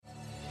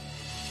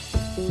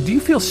Do you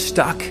feel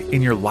stuck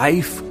in your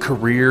life,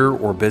 career,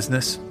 or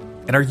business?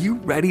 And are you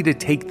ready to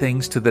take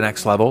things to the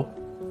next level?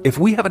 If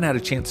we haven't had a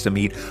chance to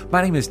meet,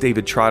 my name is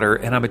David Trotter,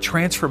 and I'm a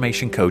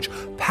transformation coach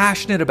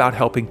passionate about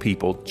helping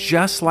people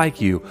just like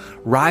you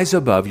rise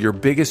above your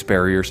biggest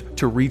barriers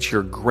to reach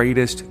your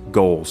greatest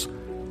goals.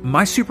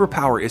 My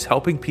superpower is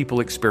helping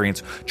people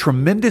experience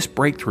tremendous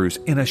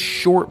breakthroughs in a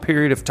short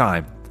period of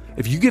time.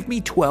 If you give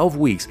me 12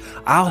 weeks,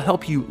 I'll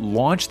help you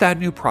launch that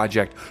new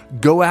project,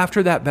 go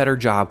after that better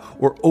job,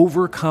 or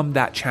overcome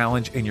that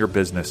challenge in your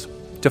business.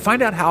 To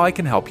find out how I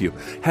can help you,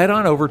 head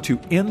on over to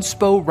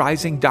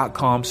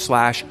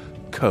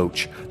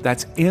insporising.com/coach.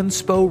 That's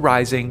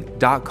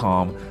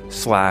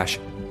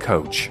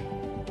insporising.com/coach.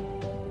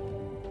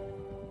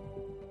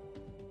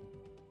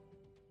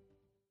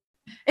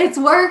 It's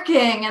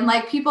working and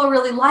people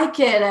really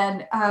like it.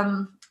 And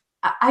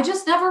I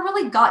just never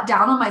really got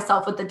down on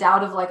myself with the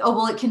doubt of oh,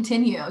 will it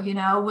continue?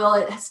 Will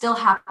it still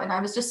happen?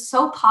 I was just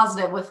so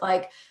positive with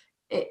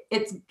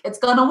it's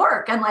gonna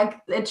work and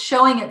it's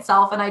showing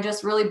itself. And I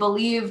just really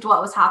believed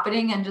what was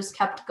happening and just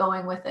kept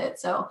going with it.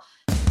 So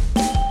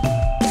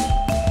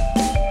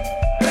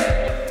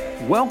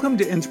welcome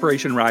to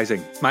Inspiration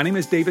Rising. My name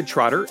is David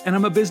Trotter, and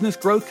I'm a business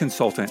growth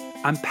consultant.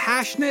 I'm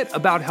passionate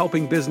about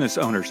helping business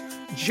owners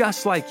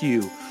just like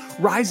you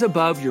rise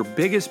above your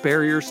biggest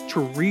barriers to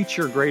reach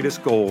your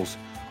greatest goals,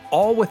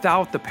 all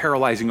without the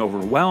paralyzing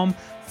overwhelm,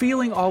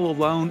 feeling all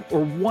alone, or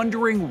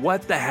wondering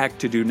what the heck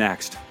to do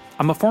next.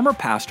 I'm a former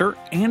pastor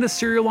and a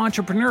serial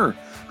entrepreneur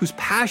who's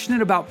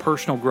passionate about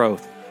personal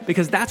growth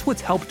because that's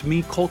what's helped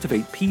me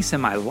cultivate peace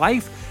in my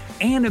life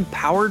and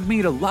empowered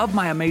me to love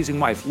my amazing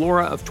wife,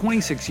 Laura, of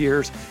 26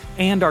 years,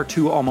 and our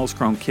 2 almost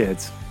grown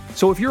kids.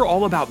 So if you're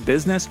all about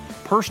business,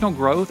 personal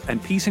growth,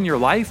 and peace in your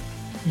life,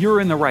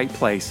 you're in the right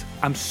place.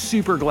 I'm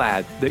super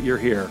glad that you're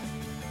here.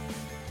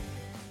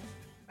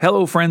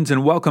 Hello, friends,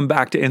 and welcome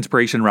back to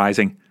Inspiration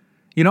Rising.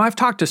 I've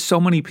talked to so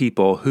many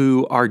people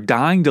who are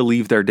dying to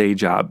leave their day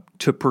job,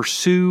 to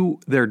pursue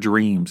their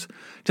dreams,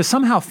 to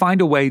somehow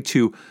find a way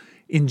to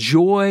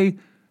enjoy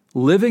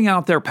living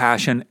out their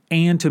passion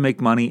and to make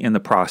money in the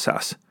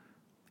process.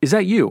 Is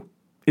that you?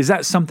 Is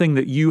that something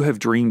that you have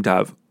dreamed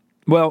of?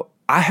 Well,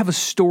 I have a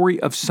story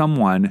of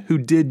someone who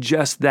did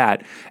just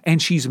that,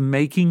 and she's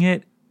making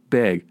it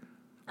big.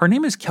 Her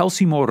name is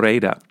Kelsey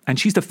Moreda, and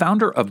she's the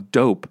founder of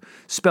Dough,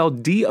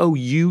 spelled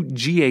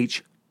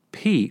DOUGHP.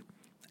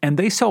 And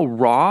they sell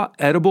raw,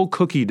 edible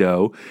cookie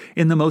dough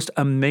in the most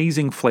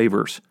amazing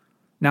flavors.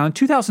 Now, in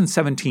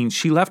 2017,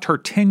 she left her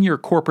 10-year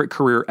corporate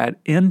career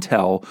at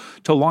Intel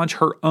to launch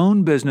her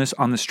own business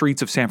on the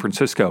streets of San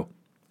Francisco.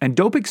 And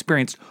Dough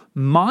experienced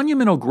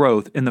monumental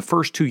growth in the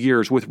first 2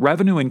 years, with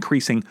revenue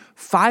increasing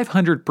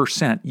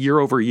 500% year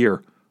over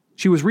year.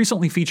 She was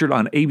recently featured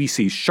on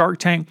ABC's Shark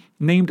Tank,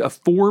 named a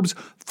Forbes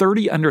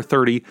 30 Under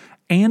 30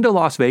 and a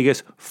Las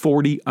Vegas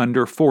 40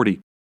 Under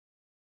 40.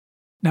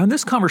 Now, in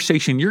this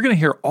conversation, you're going to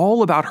hear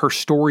all about her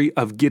story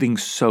of getting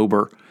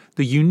sober,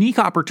 the unique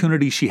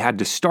opportunity she had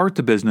to start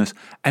the business,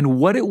 and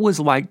what it was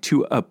like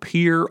to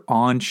appear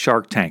on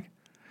Shark Tank.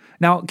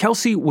 Now,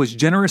 Kelsey was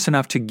generous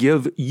enough to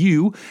give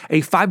you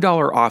a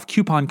 $5 off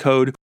coupon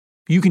code.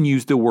 You can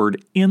use the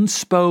word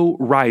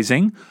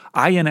INSPORISING,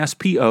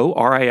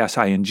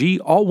 INSPORISING,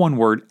 all one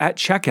word, at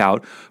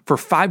checkout for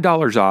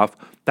 $5 off.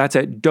 That's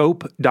at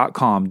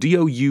dough.com,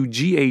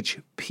 DOUGHP.com.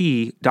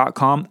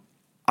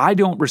 I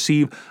don't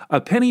receive a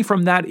penny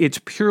from that. It's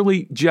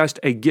purely just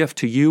a gift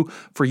to you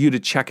for you to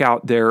check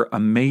out their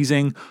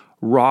amazing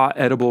raw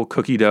edible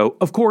cookie dough.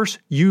 Of course,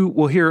 you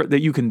will hear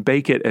that you can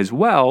bake it as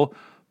well,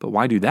 but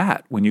why do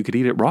that when you could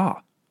eat it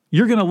raw?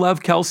 You're going to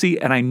love Kelsey,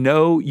 and I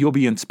know you'll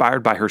be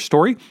inspired by her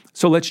story.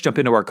 So let's jump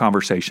into our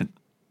conversation.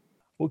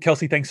 Well,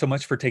 Kelsey, thanks so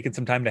much for taking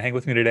some time to hang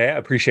with me today. I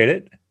appreciate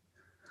it.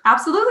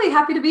 absolutely.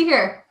 Happy to be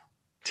here.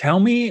 Tell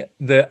me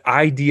the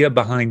idea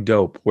behind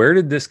Dough. Where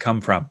did this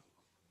come from?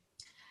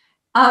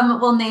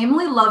 Well,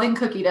 namely loving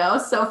cookie dough.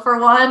 So for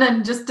one,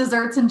 and just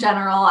desserts in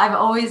general, I've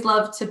always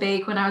loved to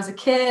bake when I was a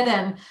kid.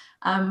 And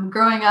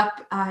growing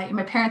up,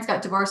 my parents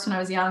got divorced when I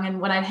was young.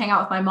 And when I'd hang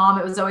out with my mom,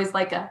 it was always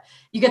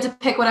you get to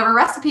pick whatever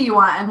recipe you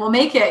want and we'll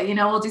make it,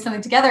 we'll do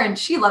something together. And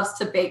she loves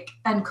to bake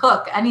and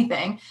cook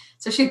anything.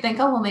 So she'd think,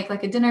 oh, we'll make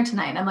a dinner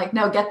tonight. And I'm like,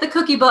 no, get the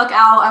cookie book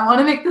out. I want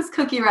to make this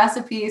cookie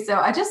recipe. So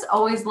I just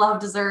always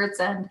loved desserts.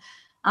 And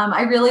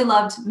I really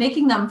loved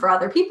making them for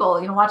other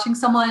people, watching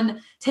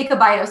someone take a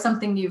bite of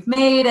something you've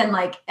made and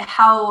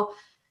how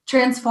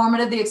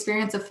transformative the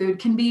experience of food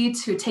can be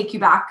to take you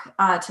back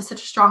to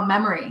such a strong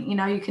memory.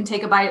 You can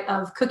take a bite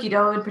of cookie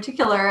dough in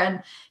particular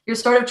and you're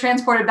sort of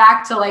transported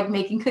back to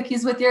making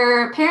cookies with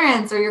your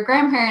parents or your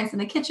grandparents in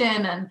the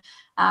kitchen.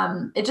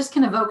 And it just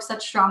can evoke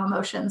such strong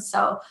emotions.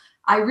 So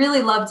I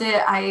really loved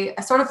it. I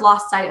sort of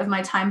lost sight of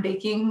my time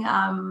baking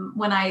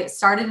when I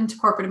started into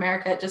corporate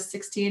America at just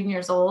 16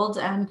 years old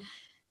and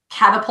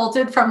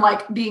catapulted from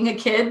being a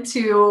kid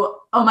to,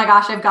 oh my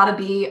gosh, I've got to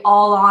be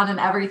all on and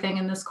everything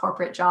in this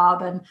corporate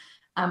job. And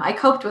I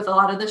coped with a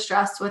lot of the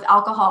stress with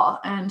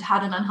alcohol and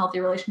had an unhealthy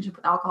relationship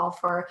with alcohol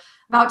for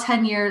about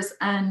 10 years.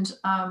 And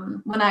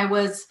when I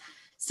was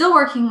still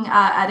working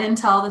at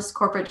Intel, this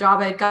corporate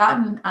job I'd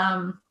gotten.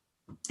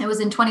 It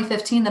was in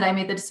 2015 that I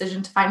made the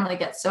decision to finally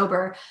get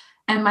sober,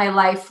 and my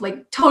life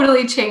like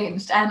totally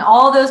changed. And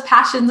all those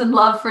passions and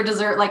love for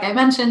dessert, like I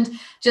mentioned,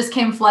 just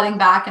came flooding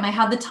back. And I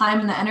had the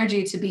time and the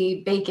energy to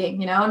be baking,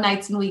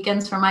 nights and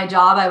weekends for my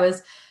job. I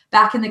was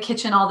back in the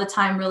kitchen all the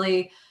time,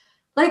 really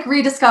like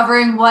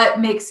rediscovering what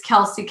makes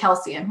Kelsey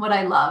Kelsey and what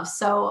I love.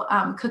 So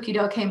cookie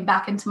dough came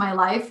back into my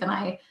life, and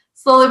I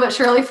slowly but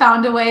surely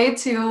found a way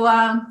to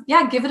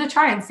give it a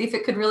try and see if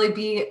it could really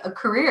be a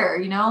career.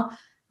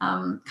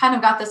 Kind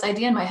of got this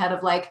idea in my head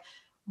of like,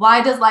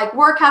 why does like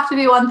work have to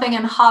be one thing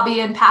and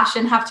hobby and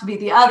passion have to be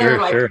the other?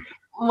 Sure.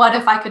 What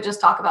if I could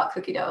just talk about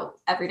cookie dough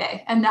every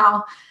day? And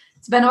now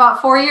it's been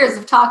about 4 years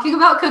of talking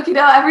about cookie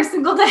dough every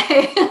single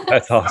day.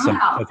 That's awesome.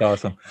 That's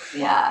awesome.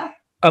 Yeah.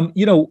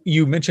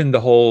 You mentioned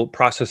the whole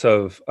process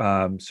of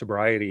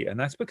sobriety, and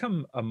that's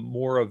become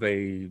more of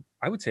I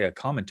would say a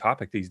common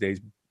topic these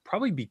days,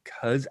 probably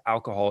because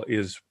alcohol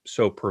is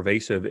so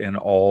pervasive in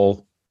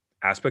all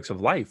aspects of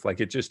life. Like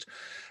it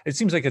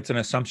seems like it's an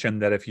assumption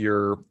that if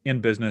you're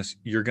in business,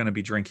 you're going to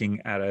be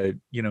drinking at a,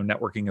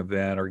 networking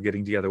event or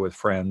getting together with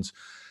friends.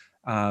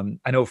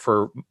 I know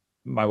for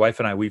my wife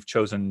and I, we've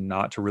chosen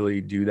not to really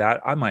do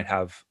that. I might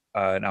have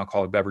an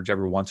alcoholic beverage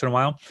every once in a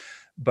while,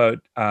 but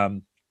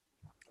I'm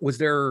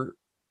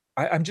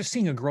just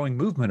seeing a growing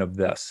movement of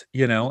this,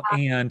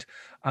 and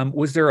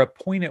was there a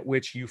point at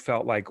which you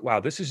felt like, wow,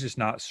 this is just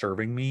not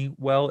serving me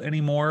well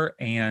anymore?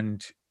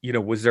 And,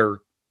 was there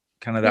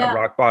kind of that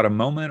rock bottom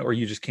moment, or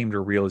you just came to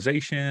a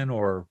realization,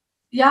 or?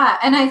 Yeah.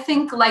 And I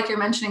think like you're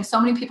mentioning,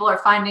 so many people are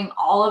finding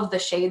all of the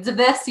shades of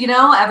this,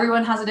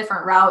 everyone has a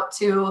different route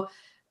to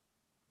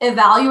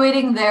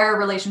evaluating their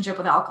relationship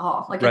with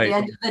alcohol. Like at the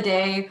end of the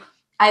day,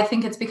 I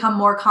think it's become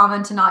more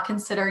common to not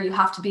consider you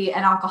have to be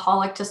an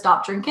alcoholic to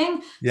stop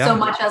drinking so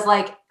much as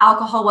like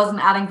alcohol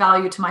wasn't adding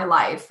value to my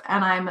life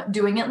and I'm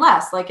doing it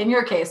less, like in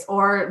your case,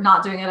 or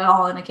not doing it at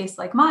all in a case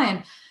like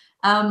mine.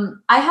 I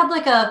had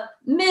like a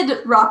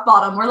mid rock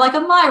bottom or like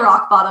my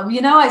rock bottom,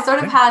 I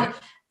sort of had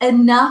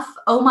enough,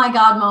 oh my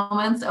God,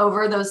 moments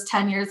over those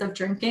 10 years of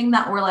drinking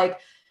that were like,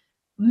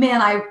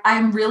 man,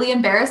 I'm really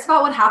embarrassed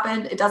about what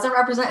happened. It doesn't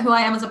represent who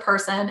I am as a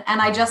person.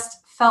 And I just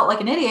felt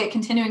like an idiot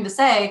continuing to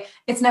say,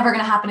 it's never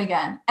going to happen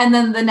again. And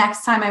then the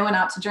next time I went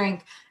out to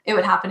drink, it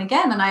would happen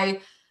again. And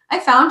I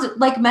found,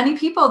 like many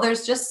people,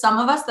 there's just some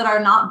of us that are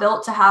not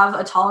built to have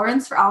a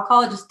tolerance for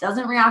alcohol. It just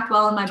doesn't react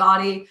well in my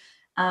body.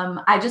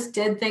 I just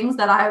did things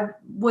that I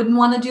wouldn't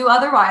want to do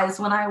otherwise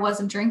when I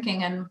wasn't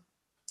drinking. And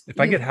if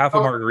I get half a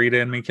margarita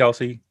in me,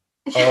 Kelsey,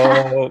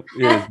 it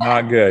is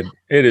not good.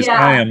 It is.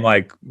 I am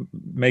like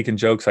making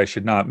jokes I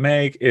should not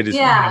make. It is.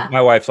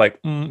 My wife's like,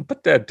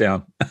 put that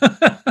down.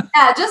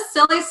 Just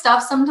silly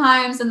stuff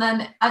sometimes, and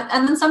then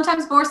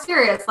sometimes more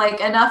serious,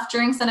 like enough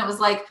drinks, and it was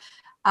like,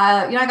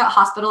 I got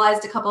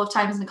hospitalized a couple of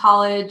times in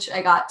college.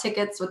 I got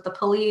tickets with the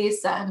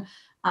police, and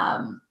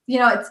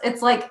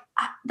it's like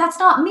that's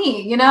not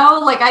me.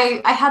 Like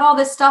I had all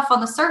this stuff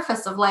on the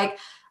surface of like,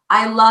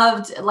 I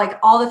loved like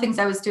all the things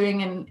I was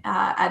doing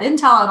at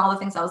Intel and all the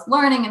things I was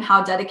learning and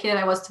how dedicated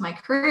I was to my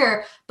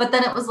career. But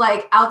then it was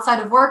like outside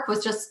of work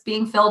was just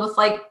being filled with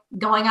like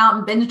going out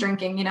and binge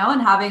drinking,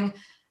 and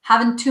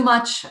having too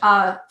much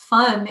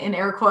fun in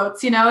air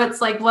quotes,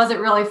 it's like, was it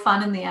really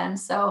fun in the end?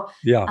 So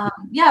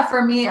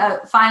for me,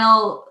 a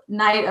final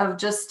night of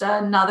just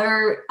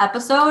another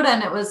episode.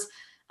 And it was,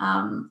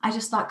 I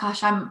just thought,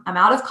 gosh, I'm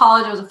out of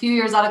college. I was a few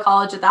years out of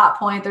college at that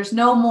point. There's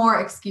no more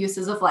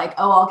excuses of like,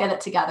 oh, I'll get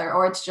it together,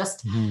 or it's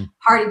just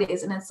party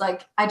days. And it's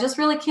like, I just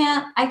really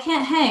can't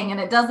hang, and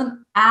it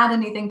doesn't add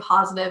anything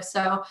positive.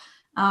 So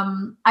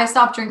I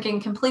stopped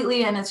drinking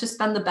completely, and it's just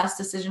been the best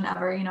decision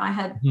ever.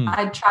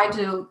 I'd tried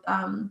to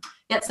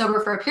get sober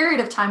for a period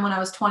of time when I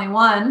was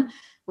 21,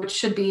 which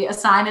should be a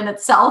sign in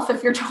itself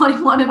if you're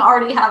 21 and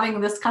already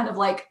having this kind of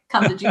like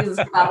come to Jesus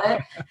about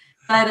it.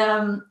 But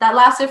that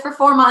lasted for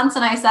 4 months.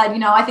 And I said,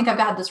 I think I've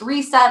got this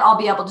reset. I'll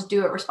be able to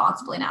do it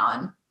responsibly now.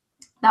 And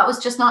that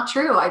was just not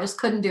true. I just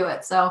couldn't do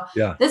it. So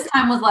this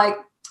time was like,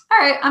 all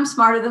right, I'm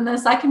smarter than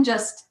this. I can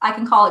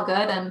call it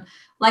good. And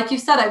like you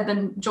said, I've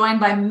been joined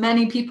by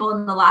many people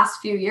in the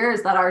last few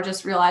years that are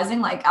just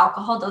realizing like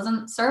alcohol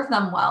doesn't serve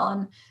them well.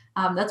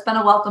 And that's been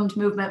a welcomed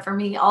movement for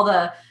me. All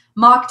the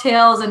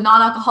mocktails and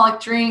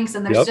non-alcoholic drinks.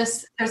 And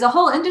there's a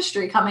whole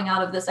industry coming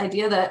out of this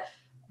idea that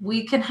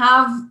we can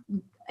have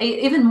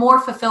even more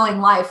fulfilling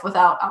life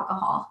without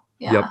alcohol.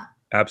 Yep,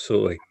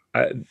 absolutely.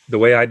 The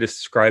way I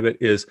describe it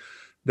is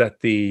that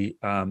the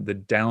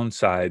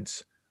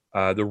downsides,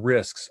 the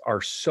risks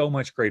are so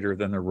much greater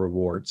than the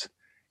rewards,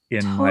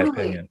 in my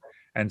opinion.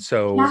 And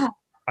so,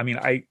 I mean,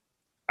 I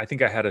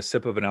think I had a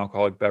sip of an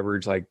alcoholic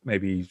beverage like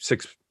maybe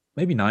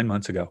 9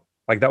 months ago.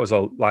 Like that was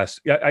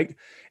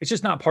it's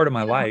just not part of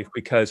my life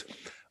because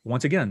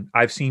once again,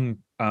 I've seen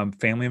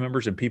family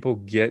members and people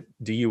get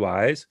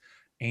DUIs.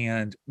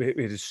 And it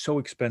is so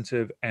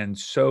expensive, and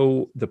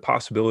so the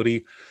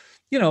possibility,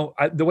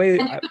 the way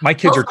my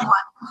kids are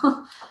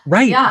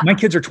right. Yeah. My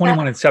kids are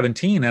 21 and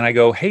 17, and I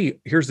go, hey,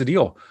 here's the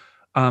deal: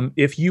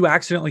 if you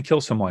accidentally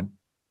kill someone,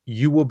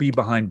 you will be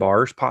behind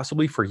bars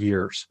possibly for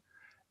years.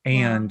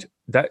 Yeah. And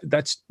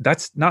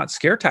that's not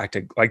scare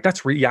tactic. Like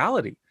that's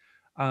reality.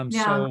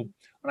 Yeah. So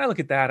when I look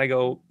at that, I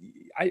go,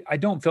 I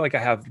don't feel like I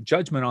have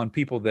judgment on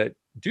people that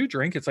do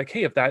drink. It's like,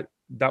 hey, if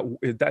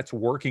that's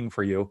working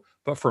for you,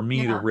 but for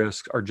me, the Yeah.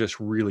 risks are just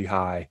really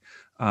high.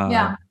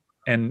 Yeah.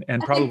 And I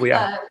think probably,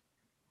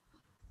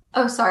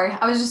 oh, sorry.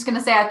 I was just going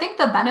to say, I think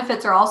the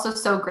benefits are also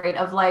so great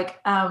of like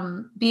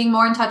being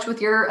more in touch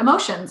with your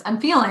emotions and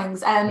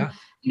feelings. And,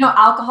 yeah,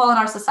 alcohol in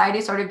our society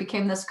sort of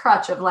became this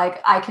crutch of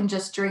like, I can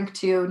just drink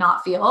to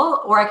not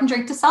feel, or I can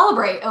drink to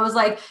celebrate. It was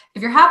like,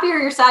 if you're happy or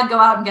you're sad, go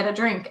out and get a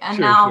drink. And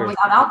sure, now sure.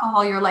 without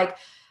alcohol, you're like,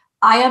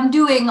 I am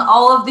doing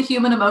all of the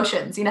human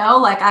emotions,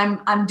 like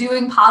I'm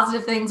doing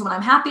positive things when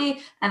I'm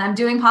happy, and I'm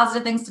doing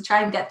positive things to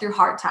try and get through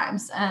hard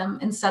times,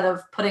 instead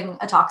of putting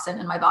a toxin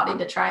in my body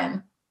to try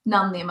and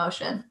numb the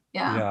emotion.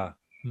 Yeah. Yeah.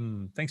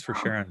 Thanks for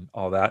sharing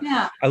all that.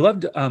 Yeah. I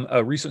loved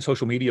a recent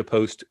social media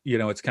post.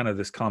 It's kind of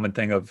this common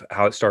thing of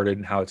how it started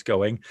and how it's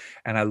going.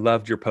 And I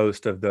loved your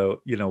post of the,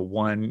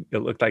 one, it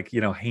looked like,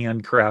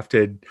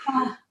 handcrafted,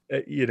 Oh, uh,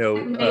 you know,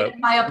 made uh, in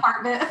my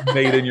apartment.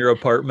 made in your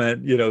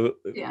apartment,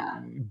 Yeah.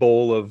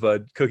 bowl of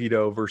cookie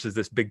dough versus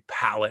this big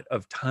pallet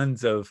of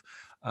tons of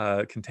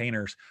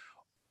containers.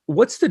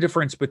 What's the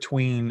difference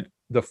between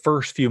the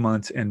first few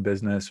months in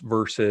business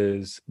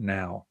versus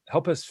now?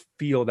 Help us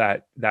feel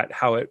that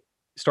how it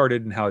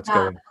started and how it's Yeah.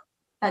 going.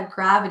 That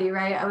gravity,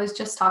 right? I was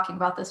just talking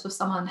about this with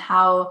someone,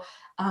 how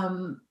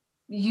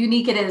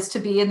unique it is to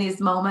be in these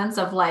moments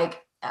of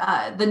like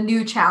the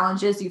new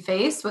challenges you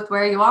face with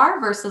where you are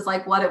versus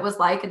like what it was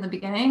like in the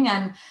beginning.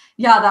 And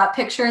yeah, that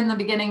picture in the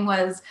beginning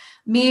was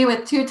me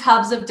with 2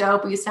 tubs of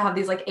dope. We used to have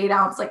these like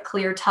 8-ounce like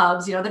clear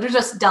tubs, that are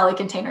just deli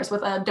containers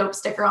with a dope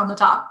sticker on the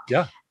top.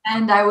 Yeah.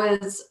 And I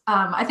was,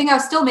 I think I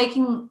was still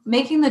making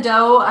the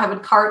dough. I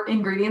would cart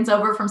ingredients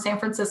over from San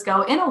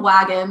Francisco in a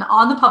wagon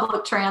on the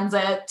public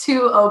transit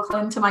to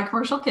Oakland to my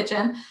commercial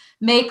kitchen,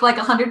 make like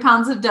 100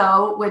 pounds of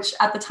dough, which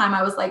at the time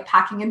I was like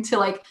packing into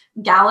like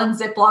gallon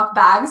Ziploc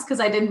bags because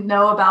I didn't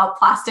know about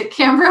plastic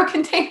Cambro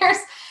containers.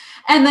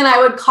 And then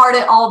I would cart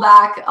it all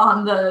back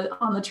on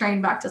the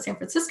train back to San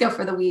Francisco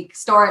for the week,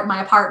 store it in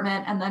my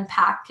apartment, and then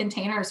pack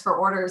containers for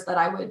orders that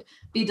I would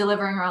be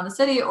delivering around the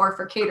city or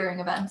for catering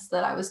events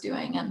that I was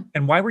doing. And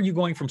And why were you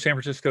going from San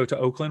Francisco to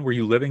Oakland? Were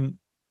you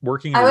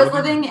working I or was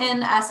living? living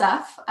in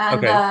SF, and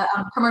Okay.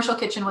 the commercial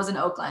kitchen was in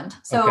Oakland.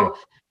 Okay. So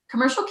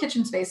commercial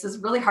kitchen space is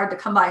really hard to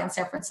come by in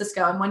San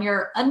Francisco. And when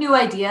you're a new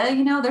idea,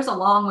 there's a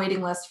long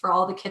waiting list for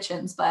all the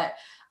kitchens. But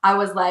I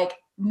was like,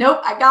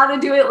 nope, I got to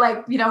do it.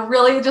 Like,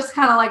 really just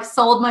kind of like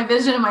sold my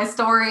vision and my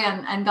story,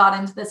 and got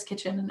into this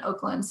kitchen in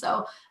Oakland.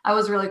 So I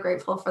was really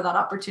grateful for that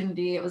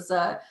opportunity. It was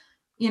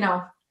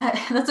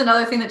that's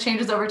another thing that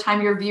changes over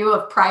time, your view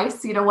of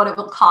price, what it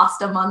will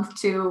cost a month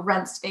to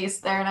rent space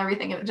there and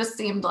everything. And it just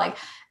seemed like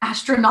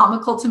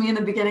astronomical to me in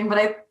the beginning, but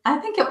I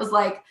think it was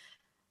like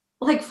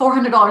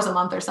 $400 a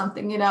month or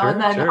something, Sure,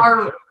 and then sure.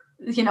 our,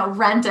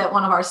 rent at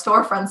one of our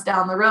storefronts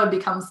down the road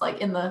becomes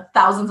like in the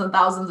thousands and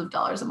thousands of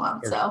dollars a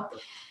month. Sure. So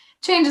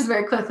changes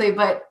very quickly,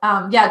 but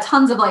yeah,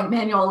 tons of like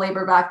manual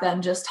labor back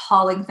then, just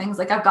hauling things.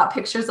 Like I've got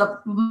pictures of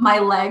my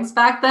legs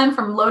back then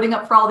from loading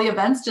up for all the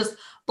events, just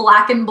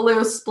black and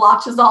blue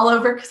splotches all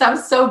over because I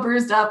was so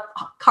bruised up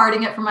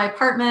carting it from my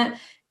apartment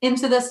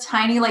into this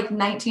tiny like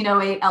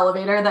 1908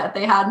 elevator that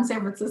they had in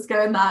San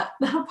Francisco in that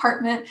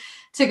apartment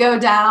to go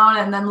down,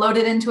 and then load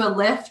it into a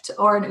Lyft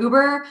or an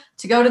Uber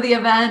to go to the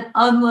event,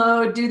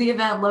 unload, do the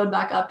event, load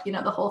back up,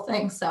 the whole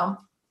thing. So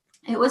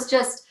it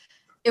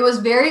was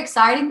very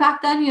exciting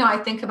back then. I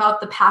think about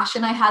the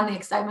passion I had and the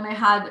excitement I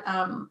had.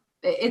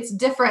 It's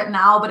different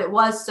now, but it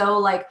was so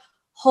like,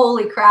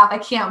 holy crap, I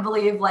can't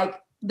believe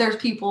like there's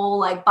people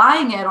like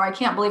buying it, or I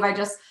can't believe I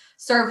just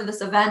served this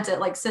event at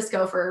like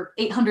Cisco for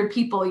 800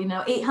 people,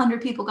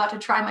 800 people got to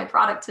try my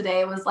product today.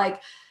 It was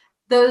like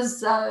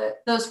those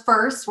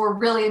firsts were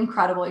really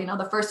incredible.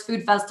 The first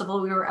food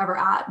festival we were ever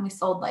at, and we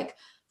sold like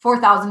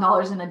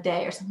 $4,000 in a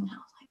day or something. I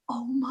was like,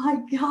 oh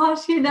my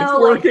gosh, It's like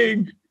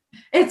working.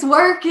 it's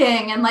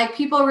working, and like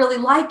people really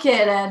like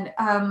it. And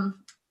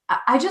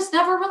I just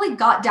never really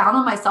got down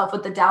on myself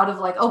with the doubt of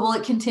like, oh, will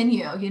it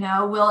continue?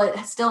 Will it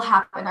still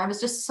happen? I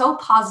was just so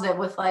positive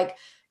with like,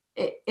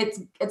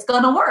 it's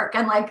gonna work,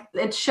 and like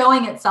it's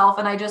showing itself.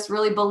 And I just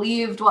really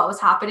believed what was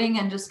happening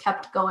and just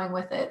kept going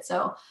with it.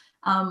 So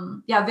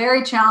yeah,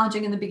 very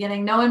challenging in the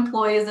beginning. No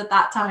employees at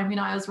that time.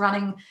 I was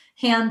running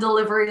hand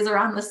deliveries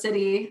around the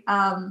city.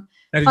 Now,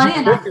 Funny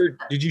enough,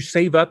 did you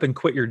save up and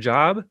quit your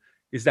job?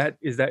 Is that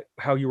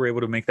how you were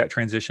able to make that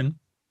transition?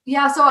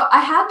 yeah, so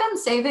I had been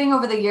saving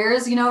over the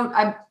years.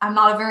 I'm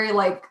not a very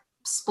like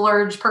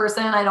splurge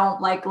person. I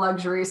don't like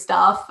luxury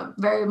stuff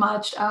very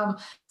much. So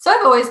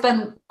I've always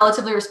been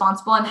relatively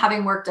responsible, and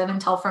having worked at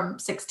Intel from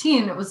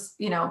 16, it was,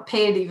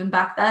 paid even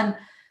back then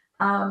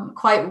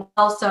quite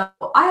well. So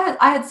I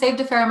had saved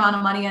a fair amount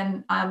of money,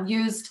 and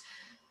used,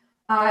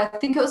 I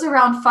think it was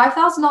around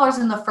 $5,000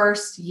 in the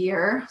first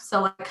year.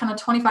 So like kind of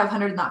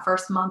 2,500 in that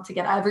first month to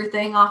get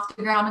everything off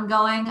the ground and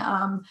going.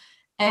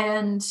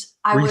 And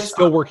I Were you was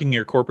still working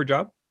your corporate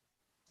job?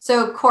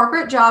 So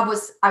corporate job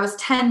I was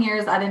 10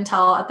 years at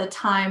Intel at the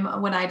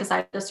time when I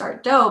decided to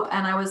start Dope,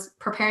 and I was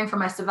preparing for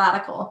my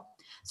sabbatical.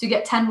 So you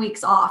get 10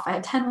 weeks off. I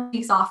had 10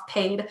 weeks off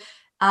paid,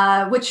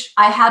 which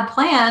I had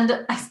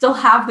planned. I still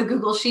have the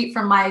Google Sheet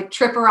from my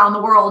trip around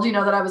the world,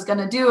 that I was going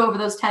to do over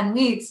those 10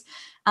 weeks,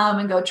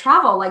 and go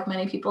travel like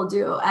many people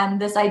do. And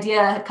this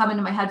idea had come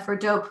into my head for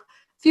Dope a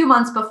few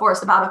months before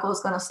sabbatical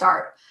was going to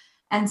start.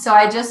 And so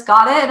I just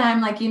got it, and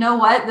I'm like, you know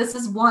what? This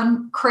is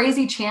one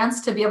crazy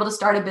chance to be able to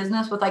start a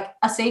business with like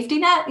a safety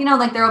net,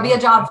 like there will be a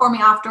job for me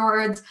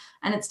afterwards,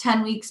 and it's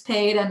 10 weeks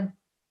paid, and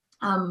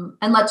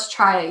let's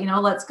try it,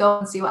 let's go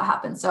and see what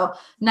happens. So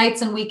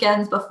nights and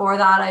weekends before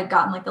that, I'd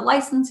gotten like the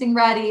licensing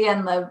ready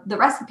and the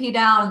recipe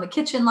down and the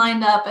kitchen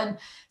lined up and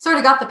sort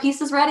of got the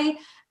pieces ready.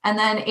 And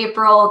then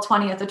April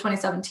 20th of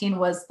 2017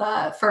 was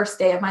the first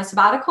day of my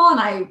sabbatical. And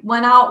I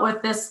went out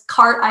with this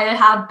cart I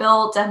had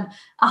built and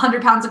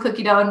 100 pounds of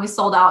cookie dough, and we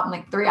sold out in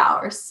like 3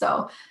 hours.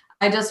 So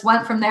I just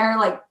went from there,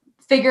 like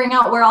figuring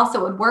out where else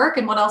it would work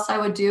and what else I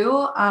would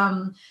do.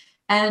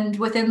 And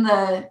within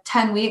the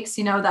 10 weeks,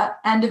 that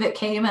end of it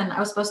came, and I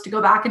was supposed to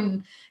go back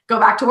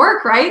to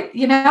work, right?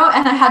 And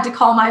I had to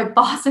call my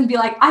boss and be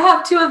like, I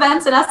have 2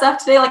 events in SF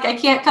today. Like, I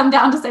can't come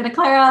down to Santa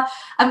Clara.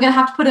 I'm going to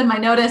have to put in my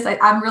notice.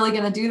 I'm really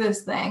going to do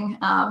this thing.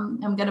 I'm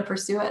going to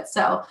pursue it.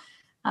 So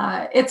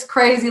it's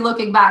crazy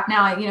looking back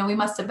now. We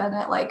must have been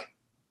at like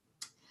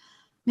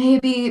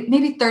maybe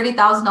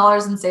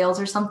 $30,000 in sales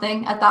or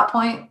something at that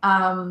point.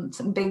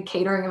 Some big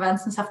catering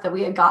events and stuff that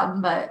we had gotten,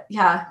 but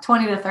yeah,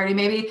 20 to 30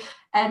 maybe.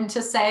 And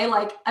to say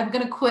like, I'm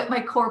going to quit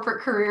my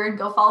corporate career and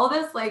go follow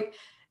this, like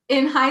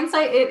in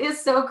hindsight, it is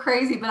so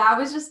crazy, but I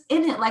was just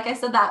in it. Like I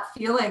said, that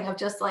feeling of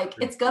just like,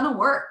 it's going to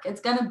work,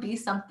 it's going to be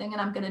something,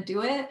 and I'm going to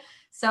do it.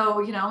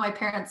 So, my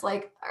parents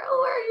like,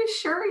 oh, are you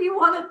sure you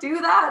want to do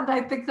that? And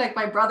I think like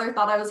my brother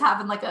thought I was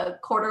having like a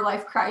quarter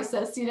life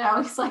crisis, he's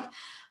like,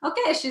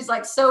 okay, she's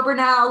like sober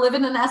now,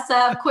 living in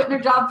SF, quitting her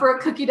job for a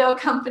cookie dough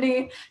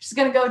company. She's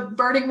going to go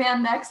Burning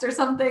Man next or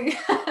something.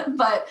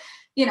 But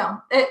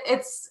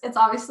it's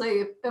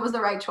obviously, it was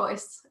the right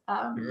choice.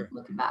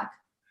 Looking back.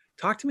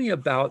 Talk to me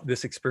about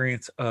this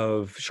experience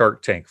of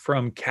Shark Tank,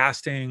 from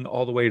casting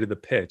all the way to the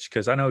pitch,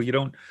 because I know you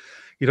don't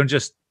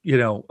just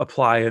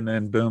apply and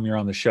then boom, you're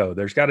on the show.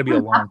 There's got to be a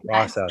long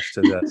process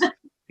to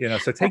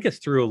this. So take us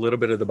through a little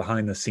bit of the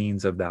behind the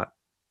scenes of that.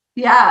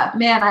 Yeah,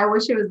 man, I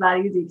wish it was that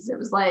easy, because it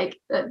was like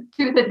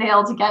tooth and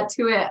nail to get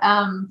to it.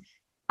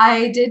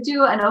 I did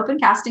do an open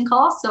casting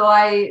call, so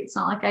it's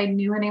not like I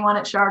knew anyone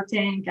at Shark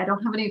Tank. I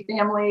don't have any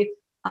family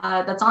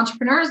that's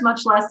entrepreneurs,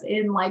 much less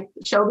in like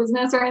show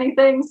business or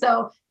anything.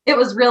 So it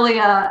was really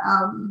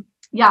from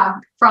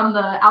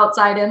the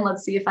outside in,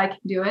 let's see if I can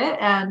do it.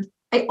 And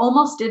I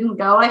almost didn't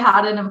go. I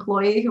had an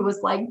employee who was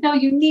like, no,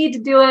 you need to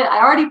do it.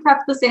 I already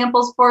prepped the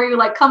samples for you.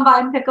 Like, come by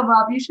and pick them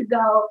up. You should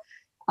go.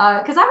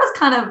 Because I was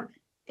kind of,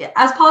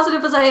 as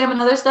positive as I am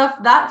and other stuff,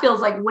 that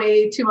feels like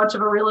way too much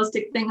of a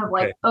realistic thing of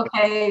like,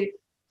 okay,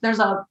 there's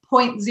a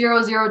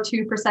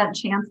 0.002%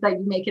 chance that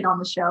you make it on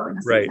the show in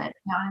a season.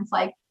 And it's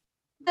like,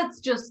 that's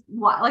just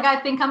what, like, I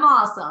think I'm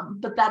awesome,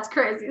 but that's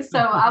crazy. So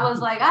I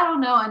was like, I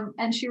don't know.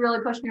 And she really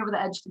pushed me over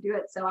the edge to do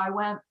it. So I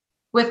went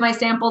with my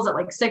samples at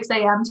like 6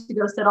 a.m. to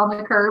go sit on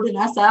the curb in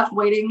SF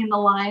waiting in the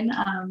line.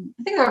 I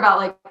think there were about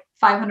like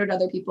 500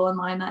 other people in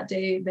line that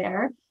day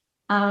there.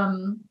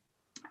 And,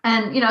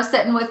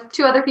 sitting with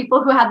 2 other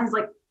people who had these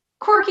like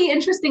quirky,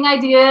 interesting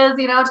ideas,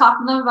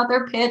 talking to them about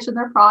their pitch and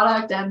their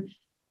product, and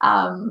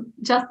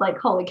just like,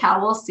 holy cow,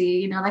 we'll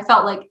see. And I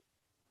felt like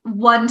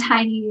one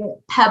tiny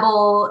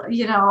pebble,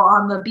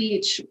 on the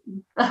beach,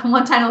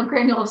 one tiny little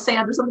granule of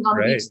sand or something on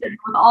the beach, sitting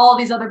with all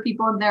these other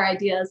people and their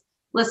ideas,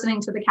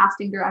 listening to the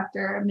casting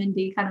director,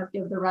 Mindy, kind of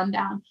give the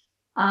rundown.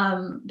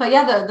 But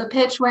yeah, the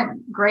pitch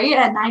went great.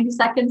 At 90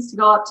 seconds to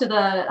go up to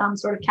the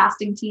sort of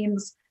casting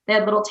teams. They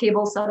had little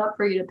tables set up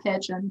for you to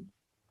pitch, and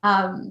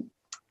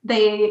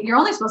you're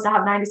only supposed to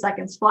have 90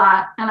 seconds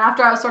flat. And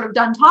after I was sort of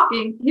done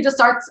talking, he just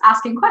starts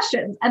asking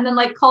questions, and then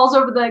like calls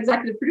over the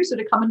executive producer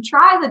to come and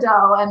try the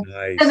dough. And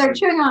then they're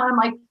chewing on it. I'm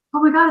like,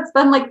 oh my God, it's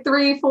been like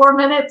 3-4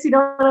 minutes, and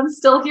I'm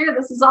still here.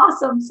 This is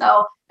awesome.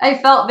 So I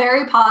felt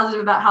very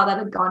positive about how that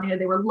had gone.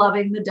 They were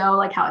loving the dough,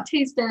 like how it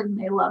tasted, and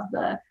they loved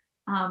the,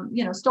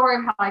 story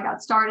of how I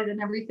got started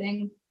and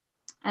everything.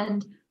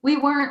 And we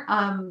weren't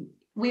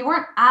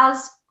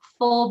as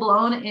full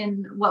blown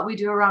in what we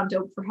do around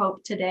Dope for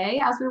Hope today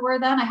as we were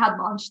then. I had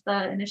launched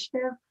the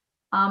initiative,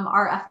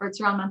 our efforts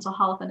around mental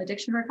health and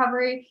addiction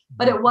recovery,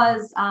 but it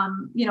was,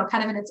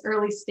 kind of in its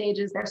early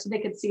stages there. So they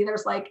could see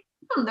there's like,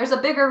 there's a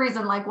bigger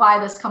reason like why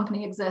this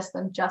company exists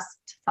than just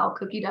to sell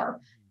cookie dough.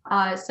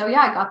 So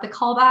yeah, I got the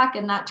call back,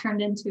 and that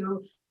turned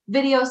into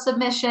video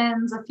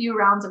submissions, a few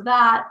rounds of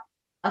that,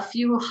 a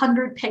few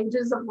 100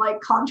 pages of like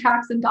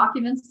contracts and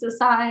documents to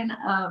sign.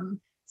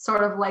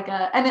 Sort of like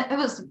and it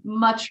was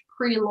much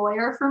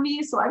pre-lawyer for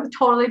me. So I was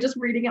totally just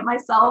reading it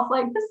myself.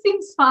 Like, this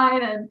seems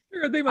fine. And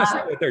sure, they must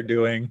know what they're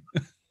doing.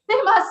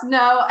 They must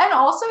know. And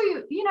also,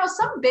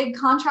 some big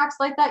contracts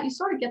like that, you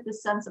sort of get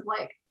this sense of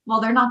like, well,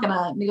 they're not going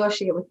to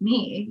negotiate with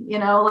me,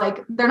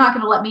 like they're not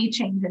going to let me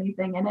change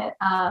anything in it.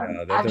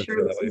 I'm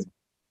sure this has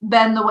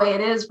been the way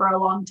it is for a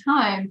long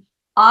time.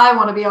 I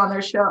want to be on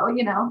their show,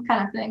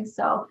 kind of thing.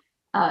 So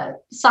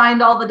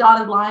signed all the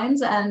dotted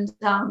lines, and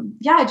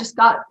I just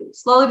got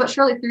slowly but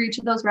surely through each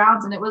of those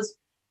rounds. And it was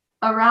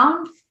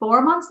around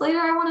 4 months later,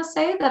 I want to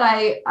say, that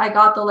I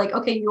got the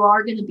okay, you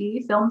are going to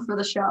be filmed for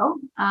the show.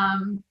 I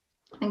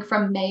think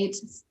from May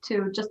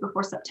to just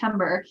before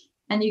September,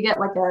 and you get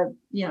like a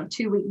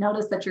 2-week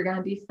notice that you're going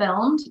to be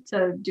filmed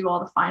to do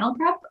all the final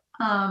prep.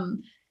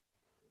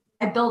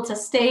 I built a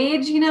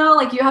stage, you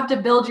have to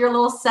build your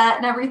little set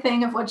and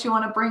everything of what you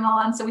want to bring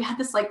on. So we had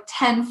this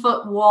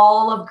 10-foot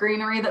wall of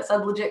greenery that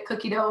said Legit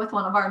Cookie Dough with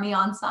one of our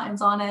neon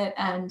signs on it.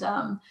 And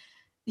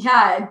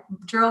I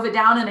drove it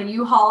down in a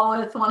U-Haul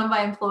with one of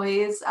my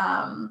employees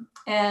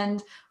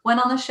and went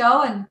on the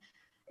show. And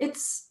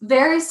it's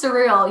very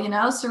surreal,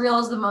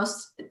 surreal is the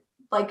most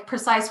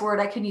precise word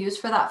I can use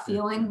for that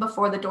feeling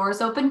before the doors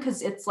open,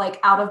 because it's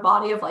out of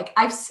body of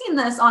I've seen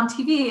this on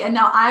TV and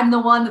now I'm the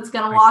one that's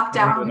going to walk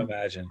down. I can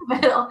imagine.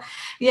 Middle.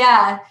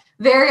 Yeah,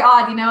 very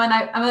odd, and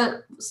I'm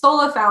a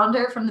solo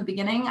founder from the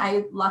beginning.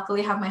 I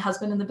luckily have my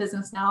husband in the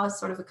business now as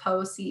sort of a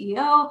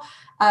co-CEO,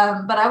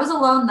 but I was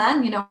alone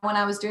then, when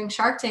I was doing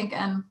Shark Tank,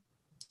 and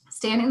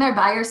standing there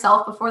by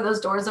yourself before those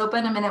doors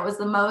open. I mean, it was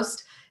the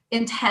most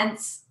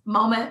intense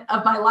moment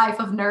of my life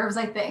of nerves,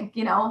 I think,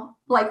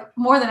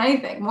 more than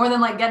anything, more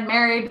than getting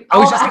married. I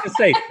was just going to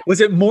say,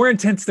 was it more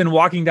intense than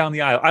walking down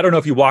the aisle? I don't know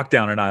if you walked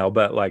down an aisle,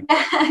 but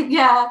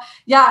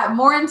yeah,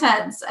 more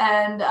intense.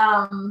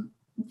 And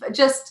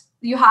just,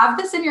 you have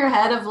this in your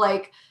head of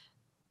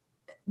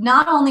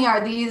not only are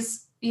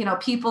these,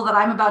 people that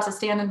I'm about to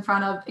stand in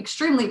front of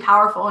extremely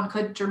powerful and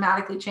could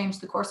dramatically change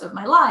the course of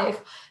my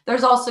life,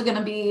 there's also going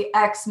to be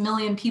X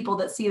million people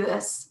that see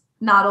this,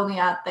 not only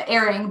at the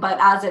airing, but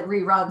as it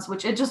reruns,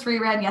 which it just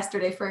reran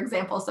yesterday, for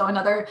example. So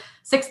another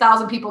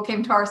 6,000 people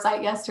came to our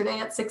site yesterday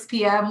at 6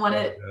 p.m. when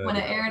it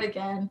aired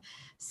again.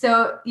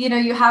 So,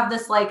 you have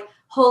this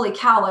holy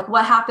cow,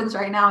 what happens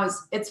right now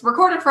is it's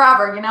recorded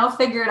forever,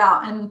 figure it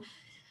out. And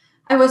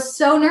I was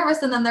so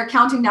nervous. And then they're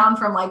counting down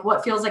from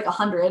what feels like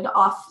 100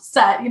 off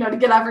set, to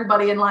get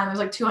everybody in line.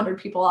 There's 200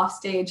 people off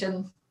stage,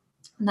 and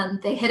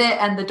then they hit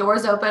it and the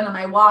doors open, and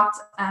I walked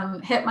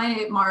and hit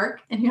my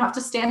mark, and you have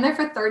to stand there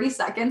for 30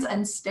 seconds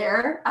and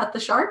stare at the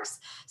sharks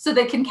so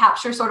they can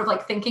capture sort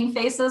of thinking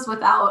faces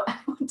without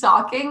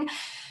talking.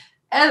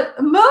 And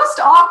most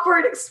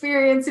awkward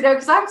experience,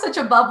 because I'm such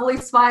a bubbly,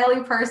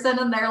 smiley person,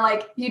 and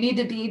they're you need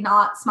to be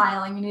not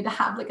smiling. You need to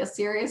have a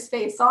serious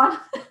face on.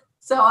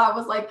 So I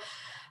was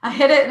I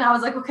hit it and I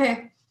was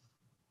okay,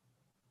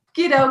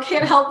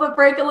 can't help but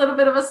break a little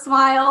bit of a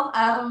smile.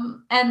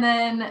 And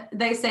then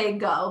they say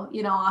go,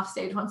 off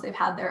stage once they've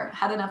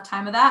had enough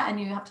time of that, and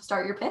you have to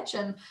start your pitch.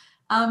 And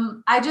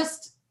I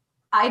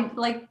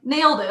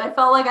nailed it. I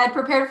felt I'd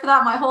prepared for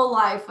that my whole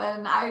life.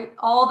 And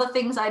all the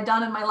things I'd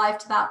done in my life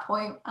to that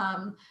point,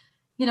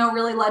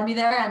 really led me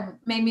there and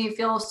made me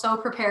feel so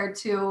prepared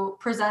to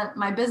present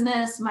my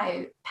business,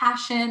 my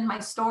passion, my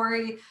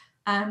story,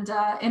 and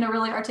in a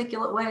really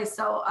articulate way.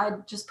 So I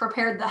just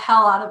prepared the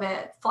hell out of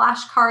it.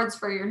 Flashcards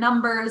for your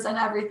numbers and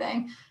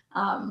everything.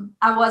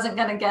 I wasn't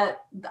going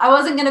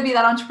to be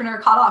that entrepreneur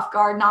caught off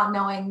guard, not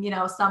knowing,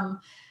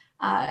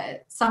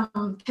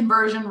 some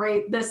conversion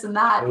rate, this and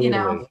that,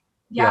 Totally.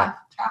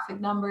 Traffic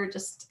number,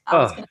 just, I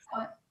was going to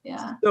know it.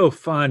 Yeah. So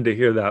fun to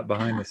hear that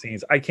behind the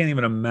scenes. I can't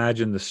even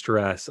imagine the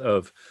stress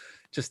of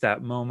just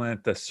that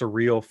moment, the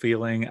surreal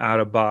feeling, out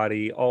of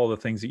body, all the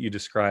things that you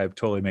described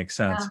totally makes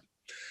sense. Yeah.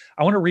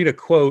 I want to read a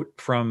quote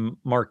from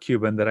Mark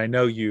Cuban that I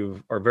know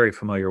you are very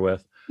familiar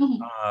with.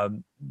 Mm-hmm.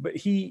 But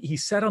he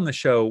said on the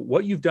show,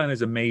 what you've done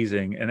is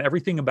amazing, and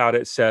everything about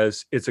it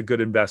says it's a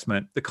good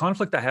investment. The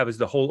conflict I have is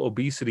the whole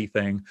obesity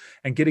thing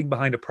and getting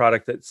behind a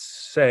product that's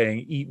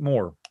saying eat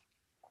more.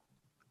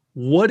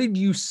 What did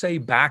you say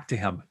back to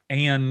him?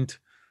 And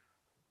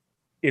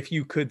if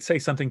you could say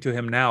something to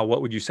him now,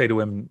 what would you say to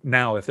him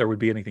now if there would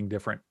be anything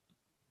different?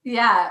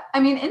 Yeah.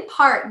 I mean, in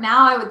part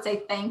now I would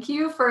say thank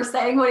you for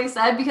saying what he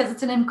said, because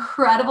it's an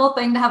incredible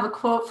thing to have a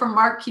quote from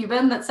Mark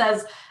Cuban that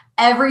says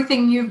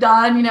everything you've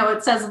done,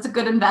 it says it's a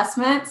good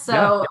investment.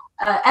 So,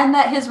 and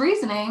that his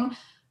reasoning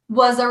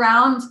was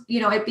around,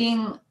 it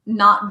being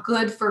not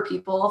good for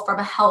people from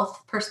a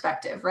health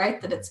perspective, right?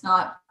 That it's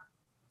not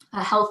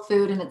a health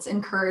food, and it's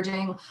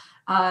encouraging,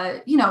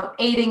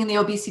 aiding in the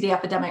obesity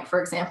epidemic, for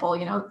example,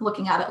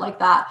 looking at it like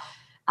that.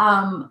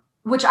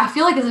 Which I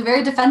feel is a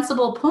very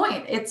defensible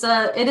point. It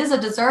is a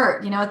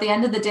dessert, at the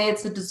end of the day,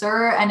 it's a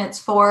dessert, and it's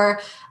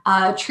for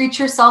treat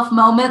yourself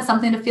moment,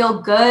 something to feel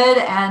good.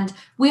 And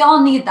we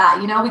all need that.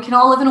 We can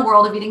all live in a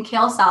world of eating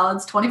kale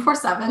salads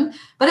 24/7,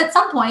 but at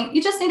some point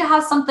you just need to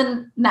have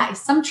something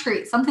nice, some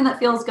treat, something that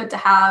feels good to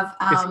have.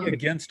 Is he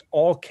against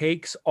all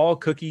cakes, all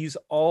cookies,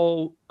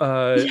 all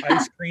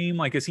ice cream?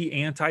 Is he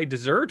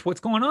anti-dessert?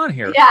 What's going on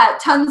here? Yeah.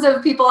 Tons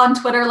of people on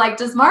Twitter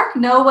does Mark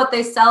know what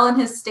they sell in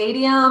his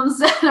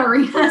stadiums and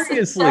arenas?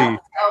 Seriously.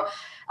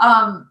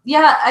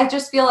 Yeah, I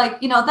just feel like,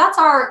 that's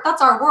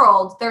our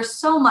world. There's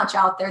so much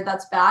out there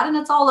that's bad, and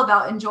it's all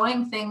about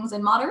enjoying things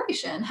in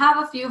moderation. Have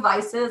a few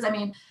vices. I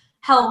mean,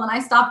 hell, when I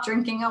stopped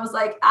drinking, I was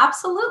like,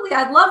 absolutely,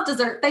 I'd love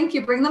dessert. Thank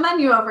you. Bring the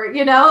menu over.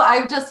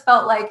 I just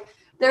felt like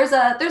there's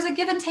a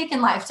give and take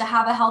in life to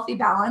have a healthy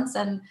balance.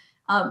 And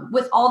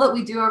with all that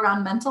we do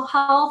around mental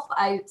health,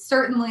 I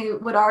certainly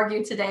would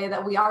argue today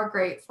that we are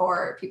great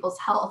for people's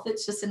health.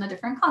 It's just in a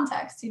different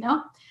context.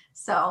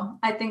 So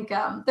I think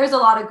there's a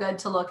lot of good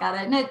to look at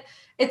it. And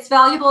it's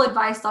valuable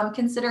advice on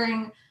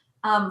considering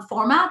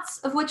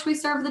formats of which we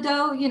serve the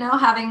dough.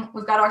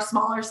 We've got our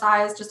smaller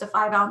size, just a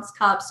 5-ounce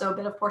cup, so a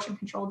bit of portion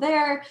control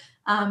there.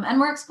 And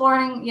we're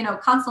exploring,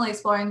 constantly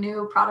exploring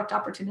new product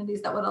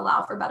opportunities that would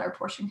allow for better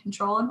portion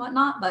control and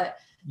whatnot. But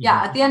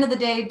yeah, at the end of the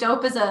day,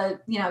 dope is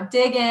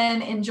dig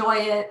in, enjoy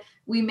it.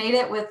 We made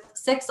it with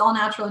 6 all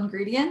natural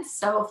ingredients.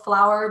 So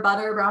flour,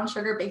 butter, brown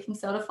sugar, baking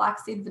soda,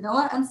 flaxseed,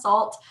 vanilla, and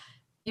salt.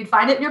 You'd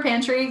find it in your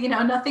pantry,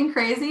 nothing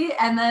crazy.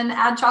 And then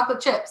add chocolate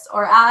chips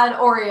or add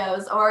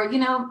Oreos or,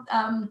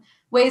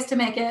 ways to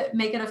make it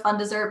a fun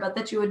dessert, but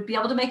that you would be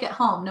able to make at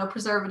home, no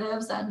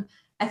preservatives. And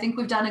I think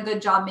we've done a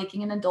good job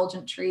making an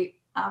indulgent treat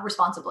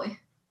responsibly.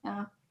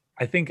 Yeah.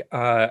 I think,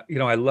 I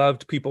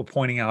loved people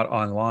pointing out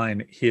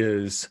online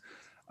his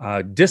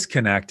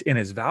disconnect in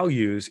his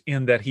values,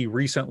 in that he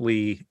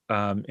recently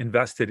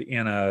invested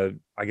in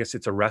I guess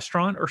it's a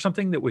restaurant or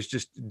something that was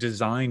just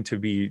designed to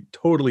be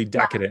totally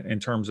decadent in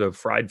terms of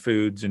fried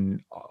foods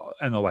and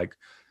the like.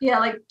 Yeah,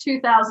 like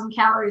 2,000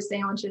 calorie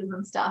sandwiches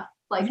and stuff.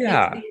 Like it's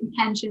the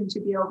intention to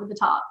be over the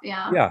top.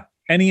 Yeah. Yeah.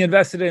 And he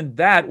invested in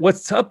that.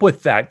 What's up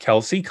with that,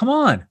 Kelsey? Come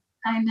on.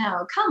 I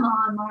know. Come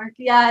on, Mark.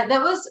 Yeah,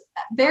 that was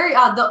very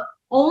odd. The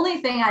only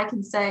thing I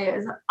can say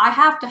is I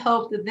have to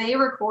hope that they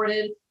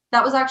recorded,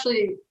 that was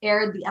actually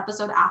aired the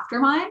episode after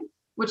mine,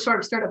 which sort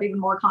of stirred up even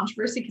more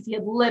controversy because he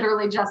had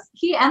literally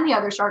he and the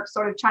other sharks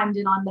sort of chimed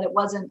in on that it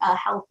wasn't a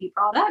healthy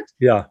product.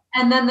 Yeah.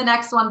 And then the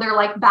next one, they're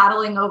like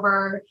battling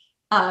over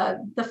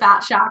the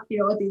Fat Shack,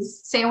 with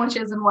these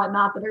sandwiches and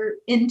whatnot that are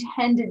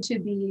intended to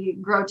be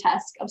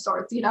grotesque of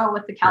sorts,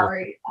 with the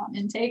calorie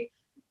intake.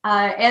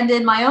 And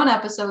in my own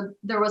episode,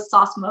 there was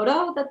Sauce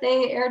Moto that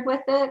they aired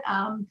with it,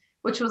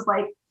 which was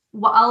like,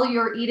 while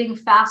you're eating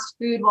fast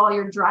food while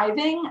you're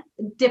driving,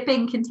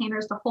 dipping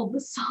containers to hold the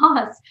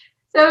sauce.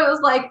 So it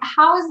was like,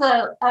 how is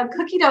a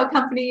cookie dough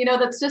company,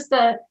 that's just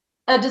a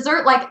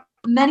dessert like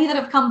many that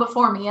have come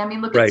before me. I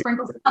mean, look at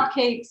Sprinkles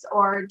Cupcakes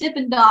or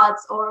Dippin'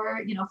 Dots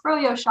or,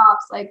 Froyo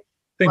Shops. Like,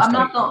 I'm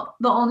not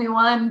the only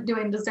one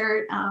doing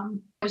dessert.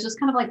 It was just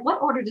kind of like,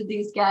 what order did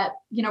these get,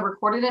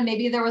 recorded in?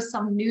 Maybe there was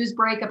some news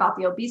break about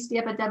the obesity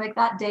epidemic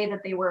that day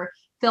that they were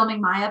filming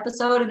my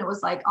episode, and it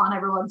was like on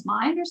everyone's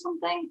mind or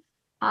something.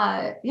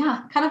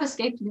 Kind of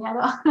escaped me.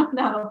 I don't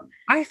know.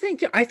 I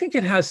think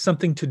it has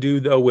something to do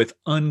though with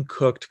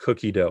uncooked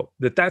cookie dough.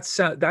 That's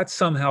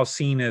somehow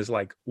seen as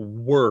like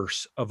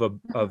worse of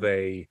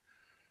a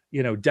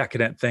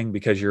decadent thing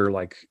because you're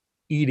like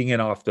eating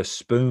it off the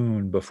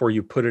spoon before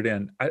you put it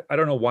in. I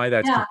don't know why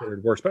that's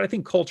considered worse, but I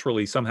think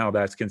culturally somehow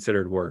that's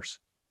considered worse.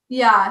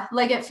 Yeah,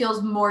 like it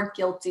feels more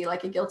guilty,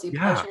 like a guilty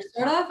pleasure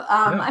sort of.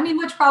 I mean,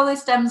 which probably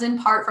stems in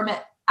part from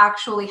it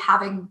actually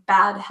having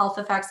bad health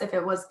effects if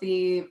it was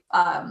the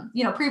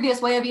previous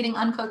way of eating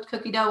uncooked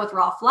cookie dough with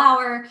raw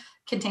flour,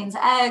 contains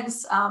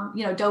eggs.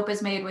 Dope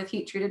is made with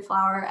heat treated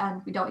flour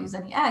and we don't use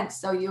any eggs,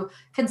 so you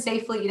can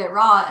safely eat it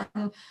raw.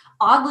 And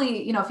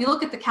oddly, if you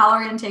look at the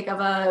calorie intake of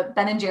a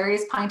Ben &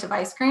 Jerry's pint of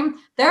ice cream,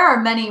 there are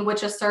many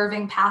which a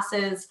serving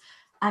passes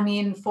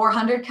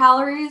 400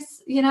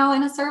 calories, in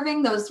a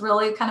serving, those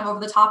really kind of over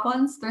the top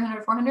ones,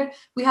 300, 400.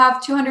 We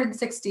have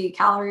 260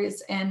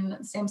 calories in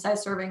the same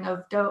size serving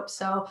of dope.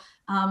 So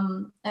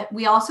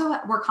we also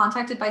were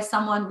contacted by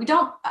someone,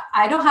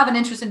 I don't have an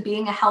interest in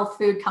being a health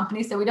food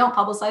company, so we don't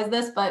publicize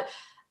this, but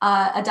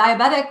a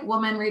diabetic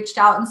woman reached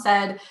out and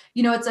said,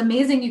 it's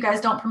amazing you guys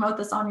don't promote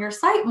this on your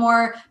site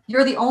more.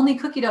 You're the only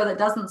cookie dough that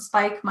doesn't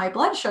spike my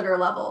blood sugar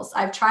levels.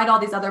 I've tried all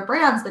these other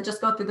brands that just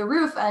go through the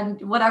roof,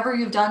 and whatever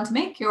you've done to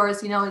make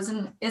yours,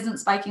 isn't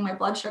spiking my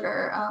blood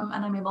sugar,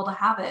 and I'm able to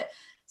have it.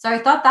 So I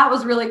thought that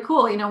was really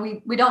cool.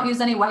 We don't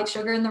use any white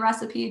sugar in the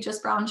recipe,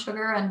 just brown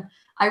sugar. And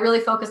I really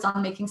focused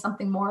on making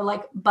something more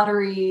like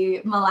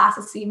buttery,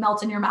 molassesy,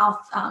 melt in your mouth,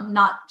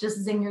 not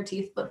just zing your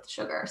teeth with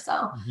sugar.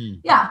 So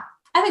yeah.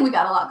 I think we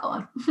got a lot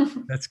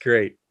going. That's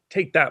great.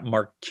 Take that,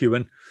 Mark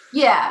Cuban.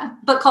 Yeah,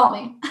 but call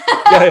me.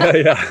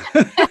 Yeah.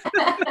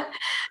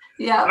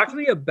 Yeah. Talk to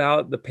me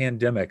about the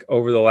pandemic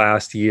over the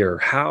last year.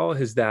 How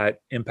has that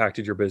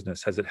impacted your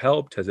business? Has it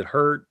helped? Has it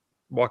hurt?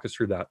 Walk us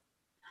through that.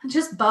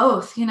 Just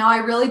both. I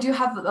really do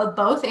have a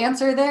both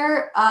answer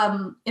there.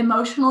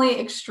 Emotionally,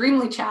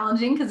 extremely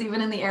challenging, because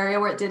even in the area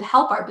where it did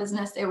help our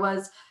business, it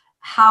was,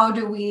 how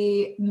do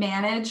we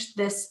manage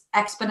this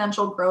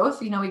exponential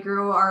growth? We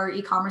grew our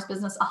e-commerce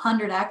business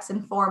 100x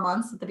in 4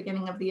 months at the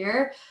beginning of the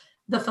year.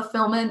 The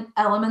fulfillment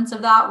elements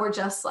of that were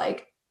just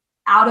like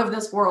out of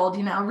this world,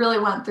 really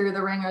went through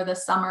the ringer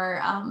this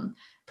summer,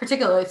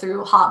 particularly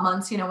through hot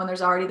months, when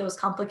there's already those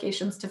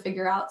complications to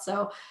figure out.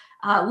 So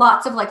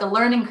lots of like a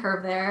learning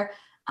curve there.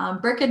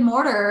 Brick and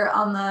mortar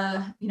on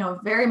the,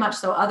 very much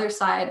so other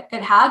side,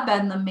 it had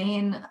been the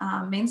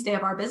mainstay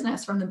of our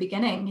business from the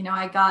beginning.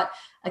 I got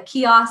a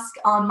kiosk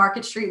on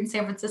Market Street in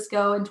San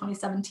Francisco in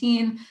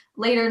 2017.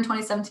 Later in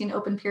 2017,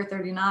 opened Pier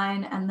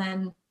 39, and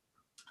then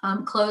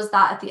closed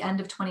that at the end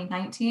of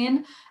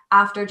 2019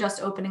 after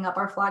just opening up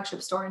our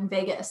flagship store in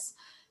Vegas.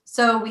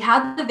 So we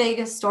had the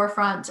Vegas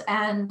storefront,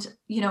 and,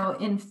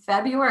 in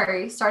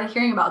February started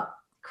hearing about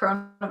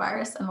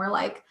coronavirus, and we're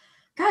like,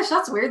 gosh,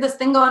 that's weird. This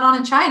thing going on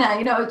in China,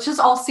 it just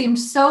all seemed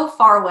so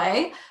far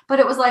away, but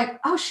it was like,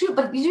 oh shoot,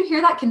 but did you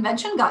hear that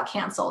convention got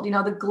canceled?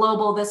 The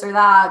global this or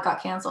that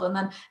got canceled.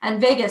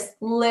 And Vegas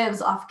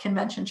lives off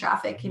convention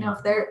traffic.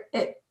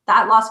 If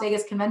that Las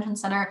Vegas Convention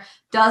Center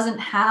doesn't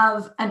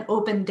have an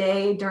open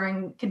day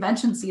during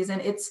convention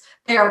season,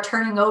 they are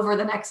turning over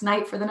the next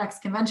night for the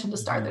next convention to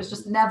start. There's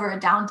just never a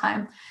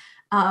downtime.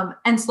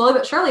 And slowly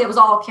but surely it was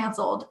all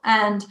canceled.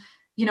 And,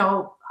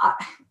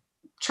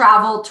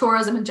 travel,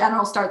 tourism in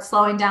general starts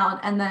slowing down.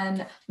 And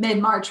then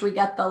mid-March, we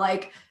get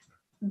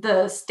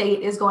the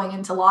state is going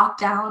into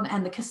lockdown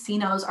and the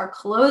casinos are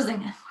closing.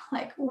 And we're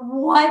like,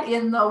 what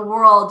in the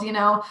world,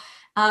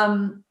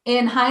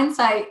 in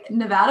hindsight,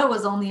 Nevada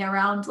was only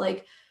around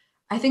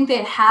I think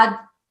they had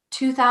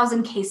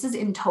 2,000 cases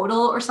in total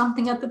or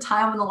something at the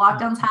time when the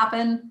lockdowns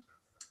happened,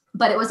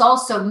 but it was all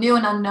so new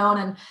and unknown.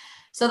 And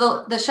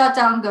so the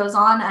shutdown goes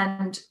on,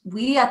 and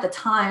we at the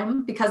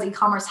time, because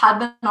e-commerce had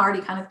been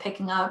already kind of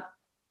picking up,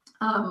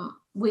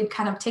 we'd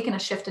kind of taken a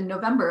shift in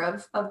November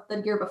of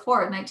the year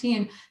before,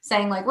 19,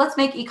 saying let's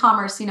make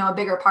e-commerce, a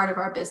bigger part of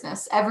our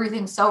business.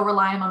 Everything's so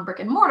reliant on brick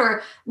and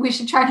mortar. We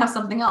should try and have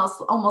something else,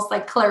 almost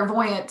like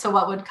clairvoyant to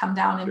what would come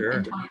down in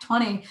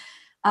 2020.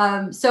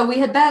 So we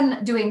had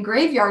been doing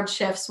graveyard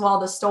shifts while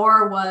the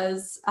store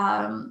was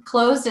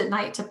closed at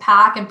night to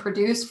pack and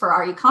produce for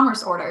our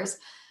e-commerce orders.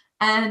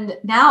 And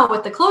now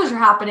with the closure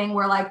happening,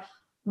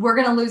 we're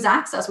going to lose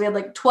access. We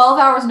had 12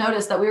 hours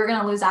notice that we were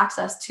going to lose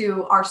access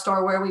to our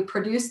store where we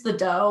produced the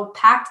dough,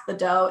 packed the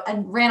dough,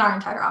 and ran our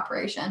entire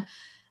operation.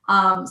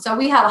 So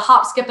we had a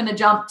hop, skip, and a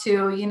jump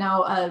to,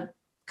 a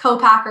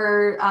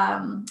co-packer.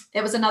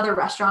 It was another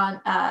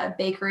restaurant,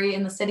 bakery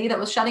in the city that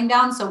was shutting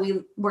down. So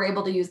we were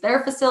able to use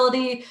their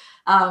facility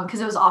because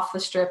it was off the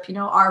strip.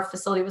 Our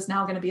facility was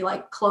now going to be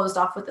closed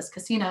off with this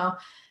casino.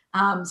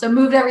 So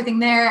moved everything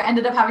there,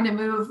 ended up having to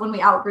move when we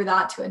outgrew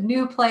that to a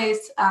new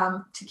place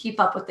to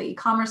keep up with the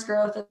e-commerce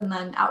growth, and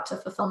then out to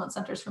fulfillment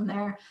centers from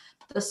there.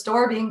 The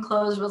store being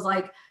closed was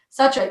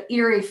such an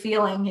eerie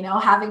feeling,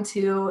 having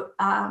to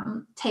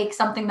take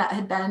something that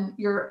had been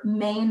your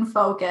main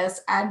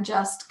focus and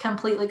just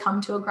completely come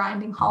to a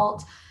grinding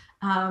halt,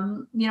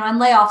 and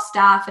lay off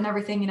staff and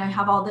everything. You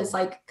have all this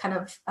kind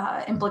of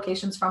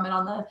implications from it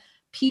on the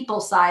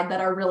people side that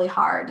are really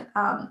hard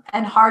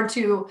and hard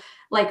to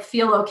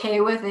feel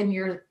okay with in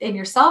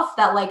yourself,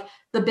 that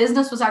the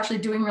business was actually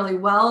doing really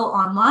well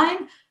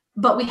online,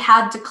 but we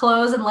had to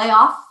close and lay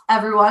off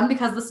everyone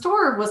because the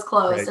store was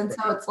closed. Right. And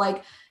so it's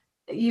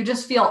you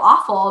just feel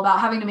awful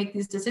about having to make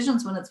these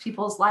decisions when it's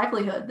people's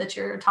livelihood that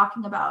you're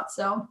talking about.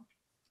 So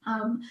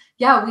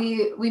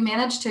we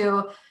managed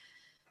to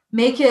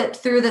make it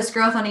through this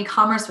growth on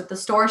e-commerce with the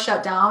store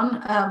shut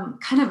down.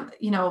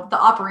 The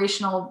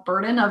operational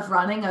burden of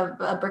running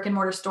a brick and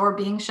mortar store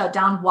being shut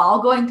down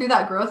while going through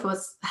that growth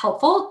was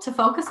helpful to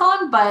focus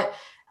on, but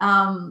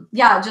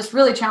just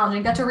really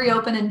challenging. Got to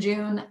reopen in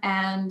June,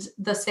 and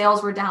the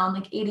sales were down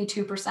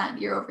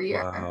 82% year over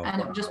year. Wow. And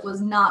it just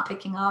was not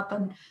picking up.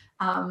 And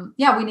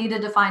we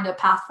needed to find a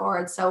path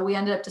forward. So we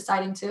ended up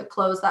deciding to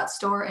close that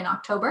store in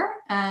October,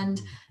 and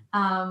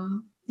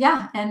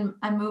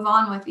and move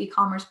on with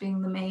e-commerce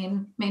being the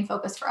main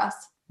focus for us.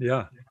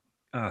 Yeah.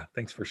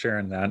 Thanks for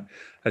sharing that.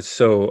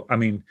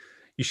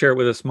 You share it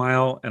with a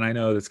smile, and I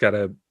know it's got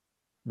to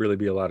really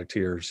be a lot of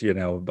tears,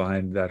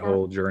 behind that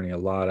whole journey, a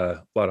lot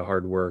of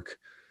hard work.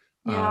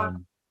 Yeah.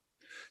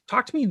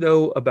 Talk to me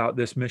though about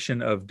this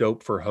mission of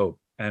Dope for Hope,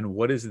 and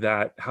what is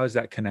that? How is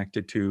that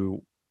connected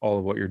to all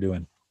of what you're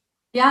doing?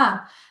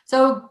 Yeah.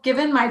 So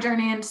given my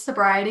journey into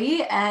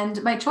sobriety and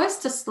my choice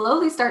to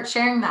slowly start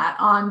sharing that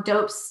on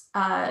Dope's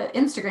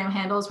Instagram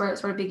handles, where it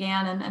sort of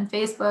began, and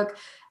Facebook,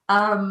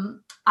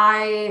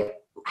 I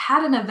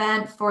had an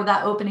event for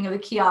that opening of the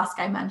kiosk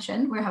I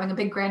mentioned. We were having a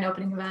big grand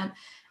opening event.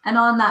 And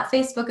on that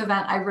Facebook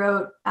event, I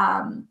wrote,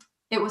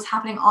 it was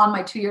happening on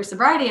my 2-year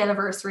sobriety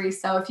anniversary.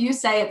 So if you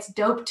say it's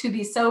dope to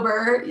be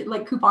sober,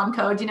 coupon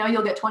code,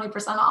 you'll get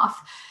 20%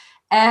 off.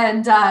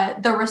 And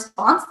the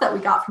response that we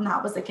got from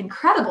that was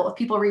incredible, of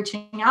people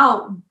reaching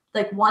out,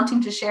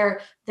 wanting to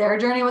share their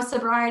journey with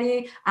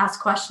sobriety,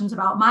 ask questions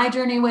about my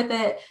journey with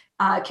it,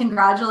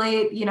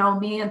 congratulate,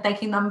 me and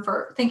thanking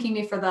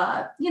me for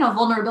the,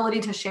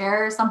 vulnerability to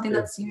share something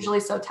that's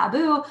usually so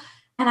taboo.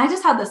 And I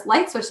just had this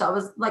light switch that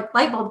was light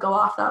bulb go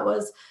off. That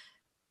was,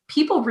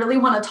 people really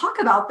want to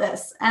talk about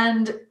this.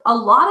 And a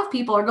lot of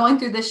people are going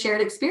through this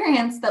shared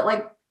experience that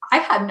I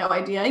had no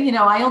idea,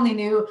 I only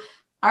knew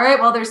all right,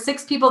 well, there's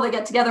 6 people that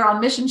get together on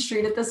Mission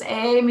Street at this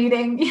AA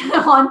meeting,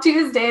 on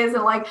Tuesdays.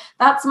 And like,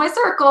 that's my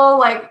circle.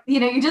 Like,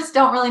 you just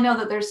don't really know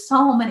that there's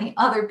so many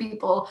other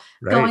people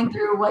going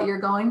through what you're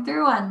going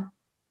through. And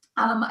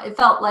it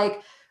felt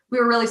like we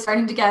were really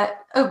starting to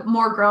get a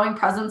more growing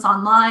presence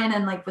online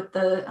and like with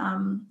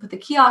the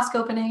kiosk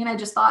opening. And I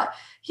just thought,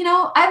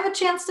 I have a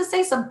chance to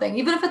say something,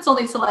 even if it's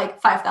only to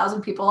like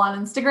 5,000 people on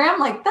Instagram,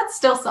 like that's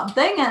still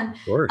something. And,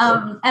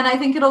 and I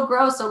think it'll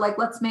grow. So like,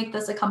 let's make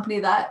this a company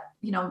that,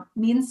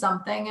 means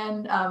something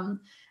and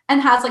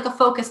has like a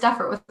focused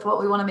effort with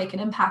what we want to make an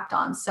impact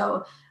on.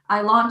 So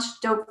I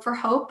launched Dope for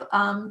Hope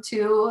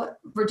to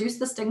reduce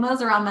the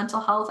stigmas around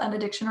mental health and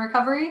addiction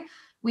recovery.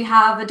 We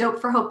have a Dope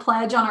for Hope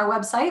pledge on our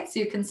website. So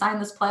you can sign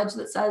this pledge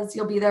that says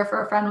you'll be there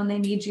for a friend when they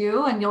need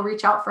you and you'll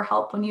reach out for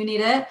help when you need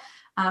it.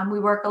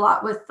 We work a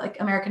lot with like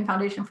American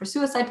Foundation for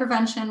Suicide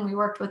Prevention. We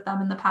worked with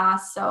them in the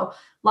past. So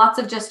lots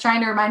of just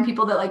trying to remind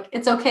people that like,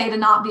 it's okay to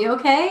not be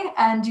okay.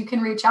 And you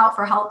can reach out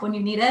for help when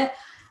you need it.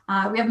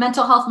 We have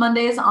Mental Health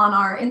Mondays on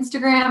our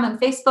Instagram and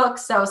Facebook.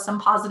 So some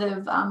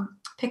positive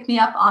pick me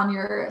up on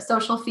your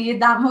social feed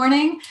that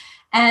morning.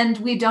 And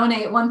we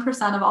donate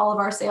 1% of all of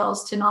our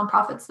sales to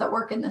nonprofits that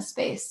work in this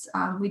space.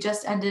 We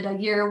just ended a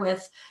year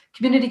with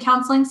Community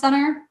Counseling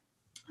Center.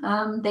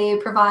 They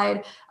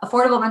provide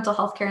affordable mental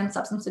health care and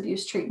substance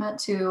abuse treatment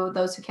to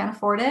those who can't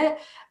afford it.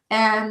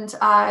 And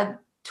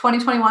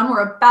 2021,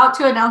 we're about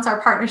to announce our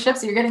partnership.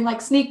 So you're getting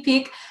like sneak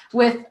peek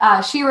with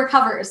She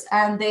Recovers,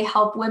 and they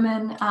help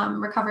women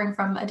recovering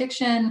from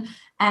addiction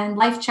and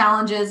life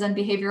challenges and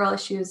behavioral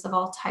issues of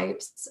all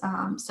types.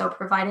 So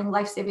providing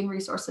life-saving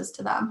resources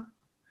to them.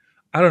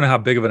 I don't know how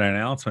big of an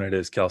announcement it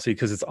is, Kelsey,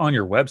 because it's on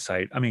your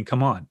website. I mean,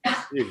 come on.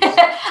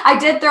 I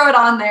did throw it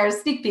on there,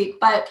 sneak peek,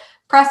 but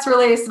press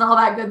release and all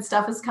that good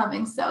stuff is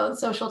coming. So the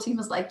social team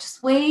is like,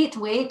 just wait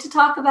to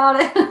talk about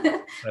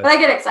it. But I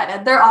get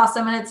excited. They're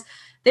awesome. And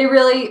they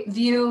really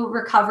view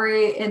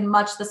recovery in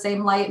much the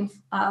same light and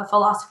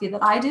philosophy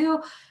that I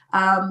do.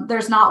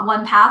 There's not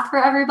one path for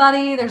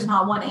everybody. There's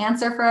not one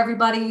answer for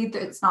everybody.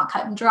 It's not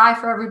cut and dry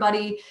for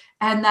everybody.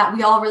 And that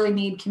we all really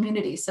need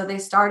community. So they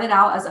started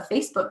out as a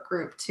Facebook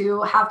group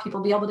to have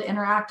people be able to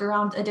interact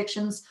around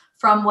addictions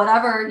from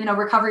whatever,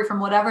 recovery from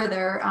whatever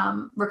they're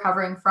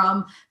recovering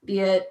from, be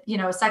it,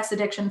 sex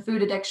addiction,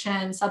 food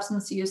addiction,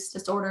 substance use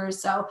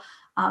disorders. So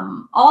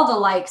all the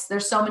likes,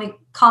 there's so many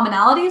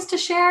commonalities to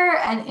share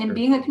and in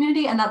being a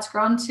community. And that's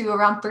grown to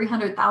around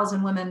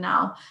 300,000 women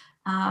now.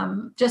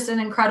 Just an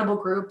incredible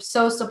group,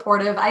 so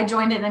supportive. I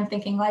joined it and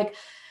thinking like,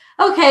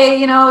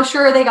 okay,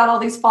 sure, they got all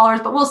these followers,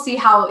 but we'll see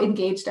how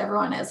engaged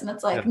everyone is. And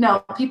it's like, no,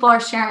 people are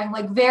sharing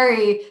like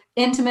very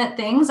intimate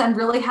things and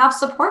really have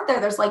support there.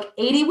 There's like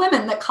 80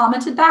 women that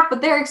commented back with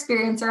their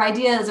experience or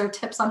ideas or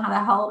tips on how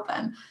to help.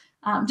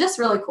 And just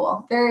really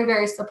cool. Very,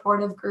 very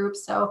supportive group.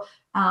 So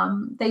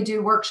they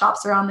do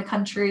workshops around the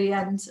country.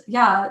 And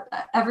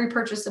every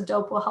purchase of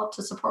Dope will help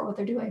to support what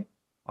they're doing.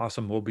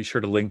 Awesome. We'll be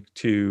sure to link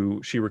to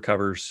She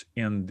Recovers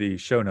in the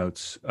show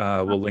notes.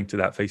 We'll link to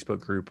that Facebook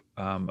group,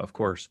 of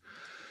course.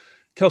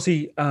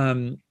 Kelsey,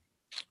 one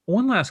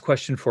last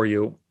question for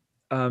you.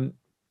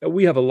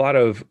 We have a lot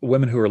of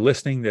women who are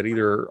listening that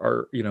either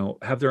are,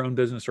 have their own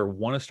business or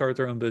want to start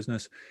their own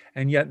business.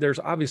 And yet there's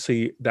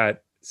obviously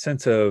that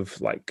sense of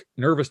like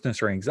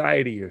nervousness or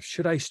anxiety of,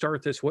 should I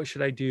start this? What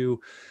should I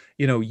do?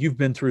 You've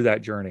been through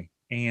that journey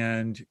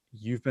and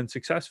you've been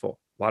successful.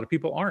 A lot of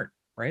people aren't,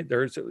 right?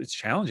 It's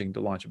challenging to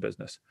launch a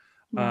business.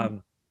 Yeah.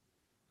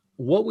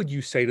 What would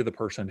you say to the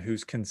person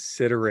who's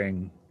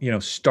considering,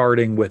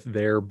 starting with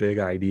their big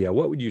idea?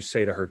 What would you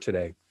say to her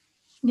today?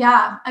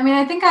 Yeah.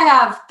 I think I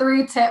have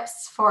 3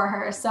 tips for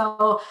her.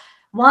 So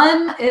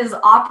one is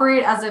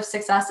operate as if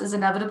success is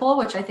inevitable,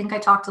 which I think I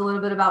talked a little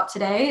bit about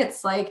today.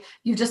 It's like,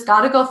 you just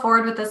got to go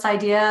forward with this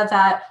idea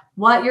that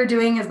what you're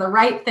doing is the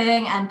right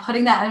thing, and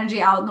putting that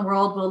energy out in the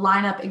world will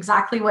line up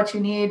exactly what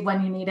you need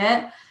when you need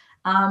it.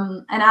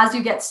 And as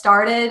you get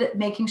started,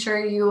 making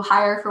sure you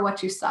hire for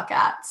what you suck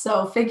at.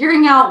 So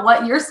figuring out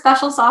what your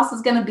special sauce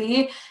is going to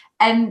be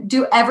and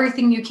do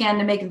everything you can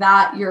to make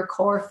that your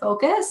core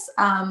focus.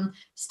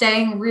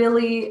 Staying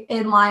really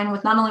in line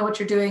with not only what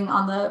you're doing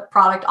on the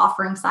product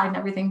offering side and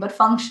everything, but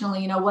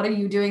functionally, what are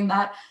you doing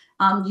that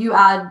you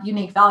add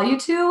unique value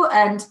to,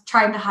 and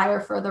trying to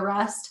hire for the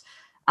rest.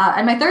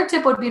 And my 3rd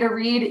tip would be to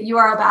read You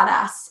Are a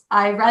Badass.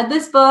 I read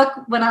this book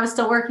when I was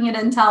still working at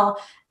Intel,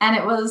 and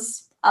it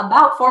was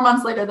about 4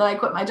 months later that I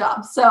quit my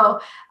job.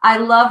 So I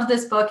loved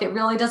this book. It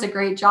really does a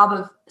great job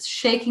of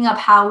shaking up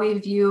how we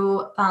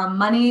view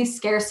money,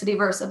 scarcity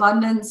versus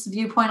abundance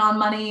viewpoint on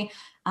money.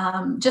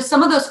 Just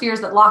some of those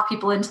fears that lock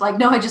people into like,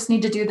 no, I just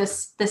need to do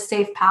this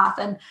safe path.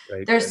 And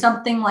there's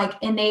something like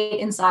innate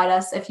inside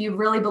us. If you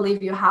really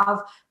believe you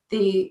have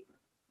the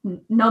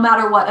no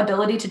matter what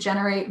ability to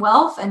generate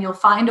wealth, and you'll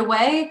find a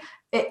way,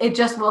 it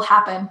just will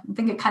happen. I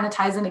think it kind of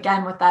ties in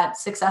again with that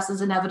success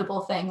is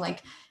inevitable thing.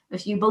 Like,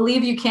 if you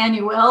believe you can,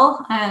 you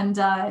will. And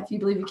if you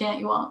believe you can't,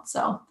 you won't.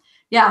 So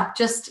yeah,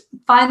 just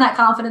find that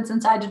confidence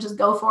inside to just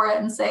go for it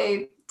and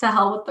say, to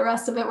hell with the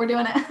rest of it. We're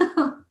doing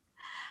it.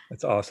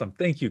 That's awesome.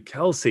 Thank you,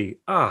 Kelsey.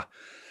 I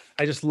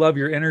I just love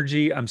your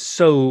energy. I'm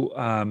so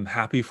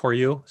happy for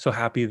you. So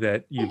happy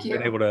that you've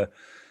been able to,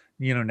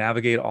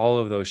 navigate all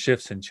of those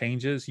shifts and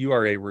changes. You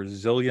are a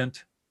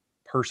resilient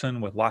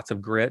person with lots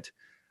of grit.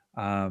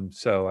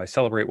 So I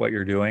celebrate what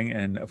you're doing.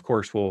 And of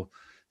course, we'll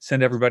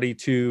send everybody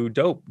to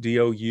Dough,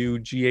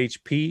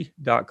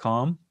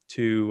 DOUGHP.com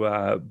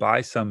to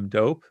buy some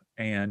dope,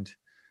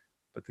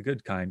 but the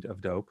good kind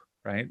of dope,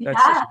 right?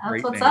 That's such a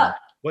great name. Up.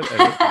 What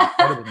an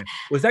incredible name.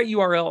 Was that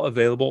URL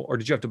available, or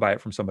did you have to buy it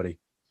from somebody?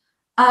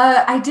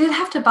 I did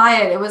have to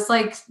buy it. It was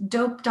like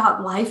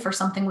dope.life or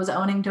something was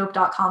owning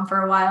dope.com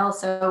for a while.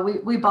 So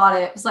we bought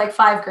it. It was like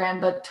 $5,000,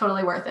 but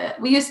totally worth it.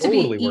 We used to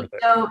be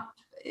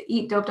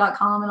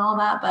eatdope.com and all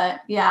that,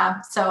 but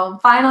yeah, so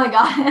finally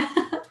got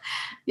it.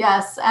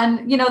 Yes.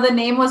 And the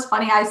name was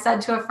funny. I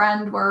said to a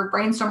friend, we're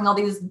brainstorming all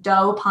these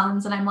dough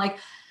puns, and I'm like,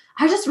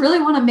 I just really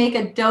want to make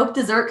a dope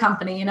dessert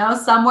company,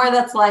 somewhere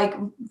that's like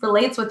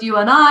relates with you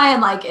and I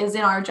and like is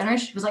in our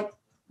generation. She was like,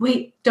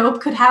 wait,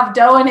 dope could have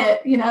dough in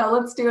it,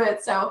 let's do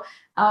it. So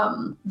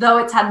though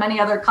it's had many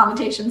other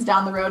connotations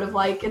down the road of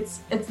like it's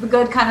the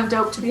good kind of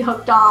dope to be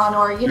hooked on,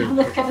 or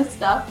that kind of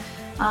stuff.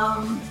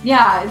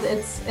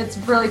 It's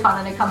really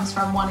fun, and it comes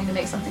from wanting to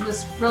make something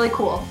just really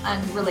cool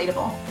and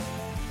relatable.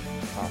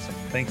 Awesome.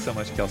 Thanks so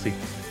much, Kelsey.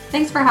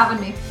 Thanks for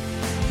having me.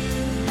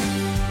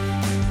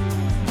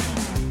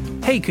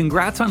 Hey,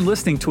 congrats on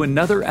listening to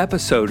another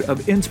episode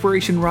of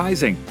Inspiration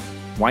Rising.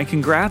 Why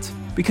congrats?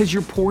 Because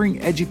you're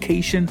pouring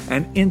education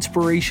and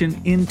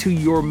inspiration into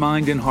your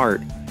mind and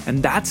heart.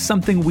 And that's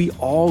something we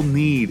all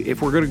need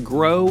if we're going to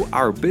grow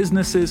our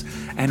businesses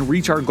and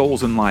reach our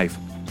goals in life.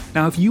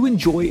 Now, if you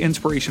enjoy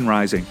Inspiration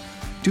Rising,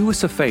 do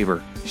us a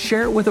favor,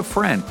 share it with a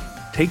friend.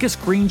 Take a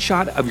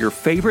screenshot of your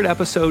favorite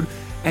episode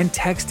and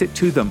text it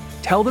to them.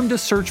 Tell them to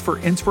search for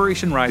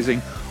Inspiration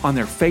Rising on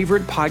their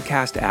favorite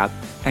podcast app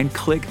and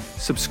click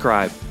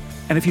subscribe.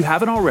 And if you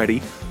haven't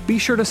already, be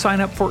sure to sign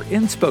up for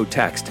Inspo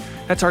Text.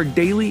 That's our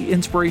daily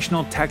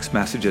inspirational text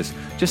messages.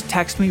 Just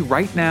text me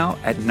right now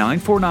at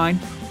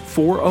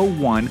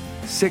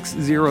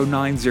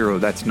 949-401-6090.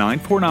 That's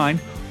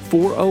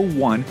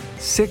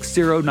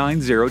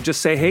 949-401-6090.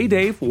 Just say, hey,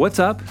 Dave, what's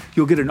up?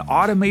 You'll get an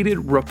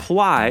automated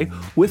reply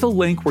with a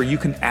link where you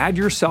can add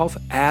yourself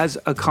as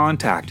a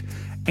contact.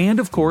 And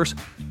of course,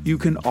 you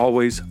can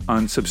always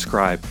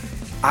unsubscribe.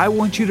 I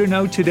want you to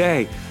know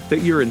today that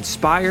you're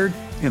inspired,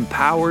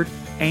 empowered,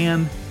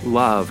 and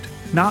loved.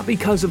 Not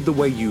because of the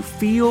way you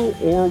feel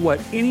or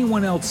what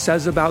anyone else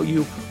says about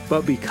you,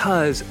 but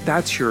because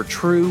that's your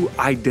true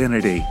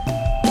identity.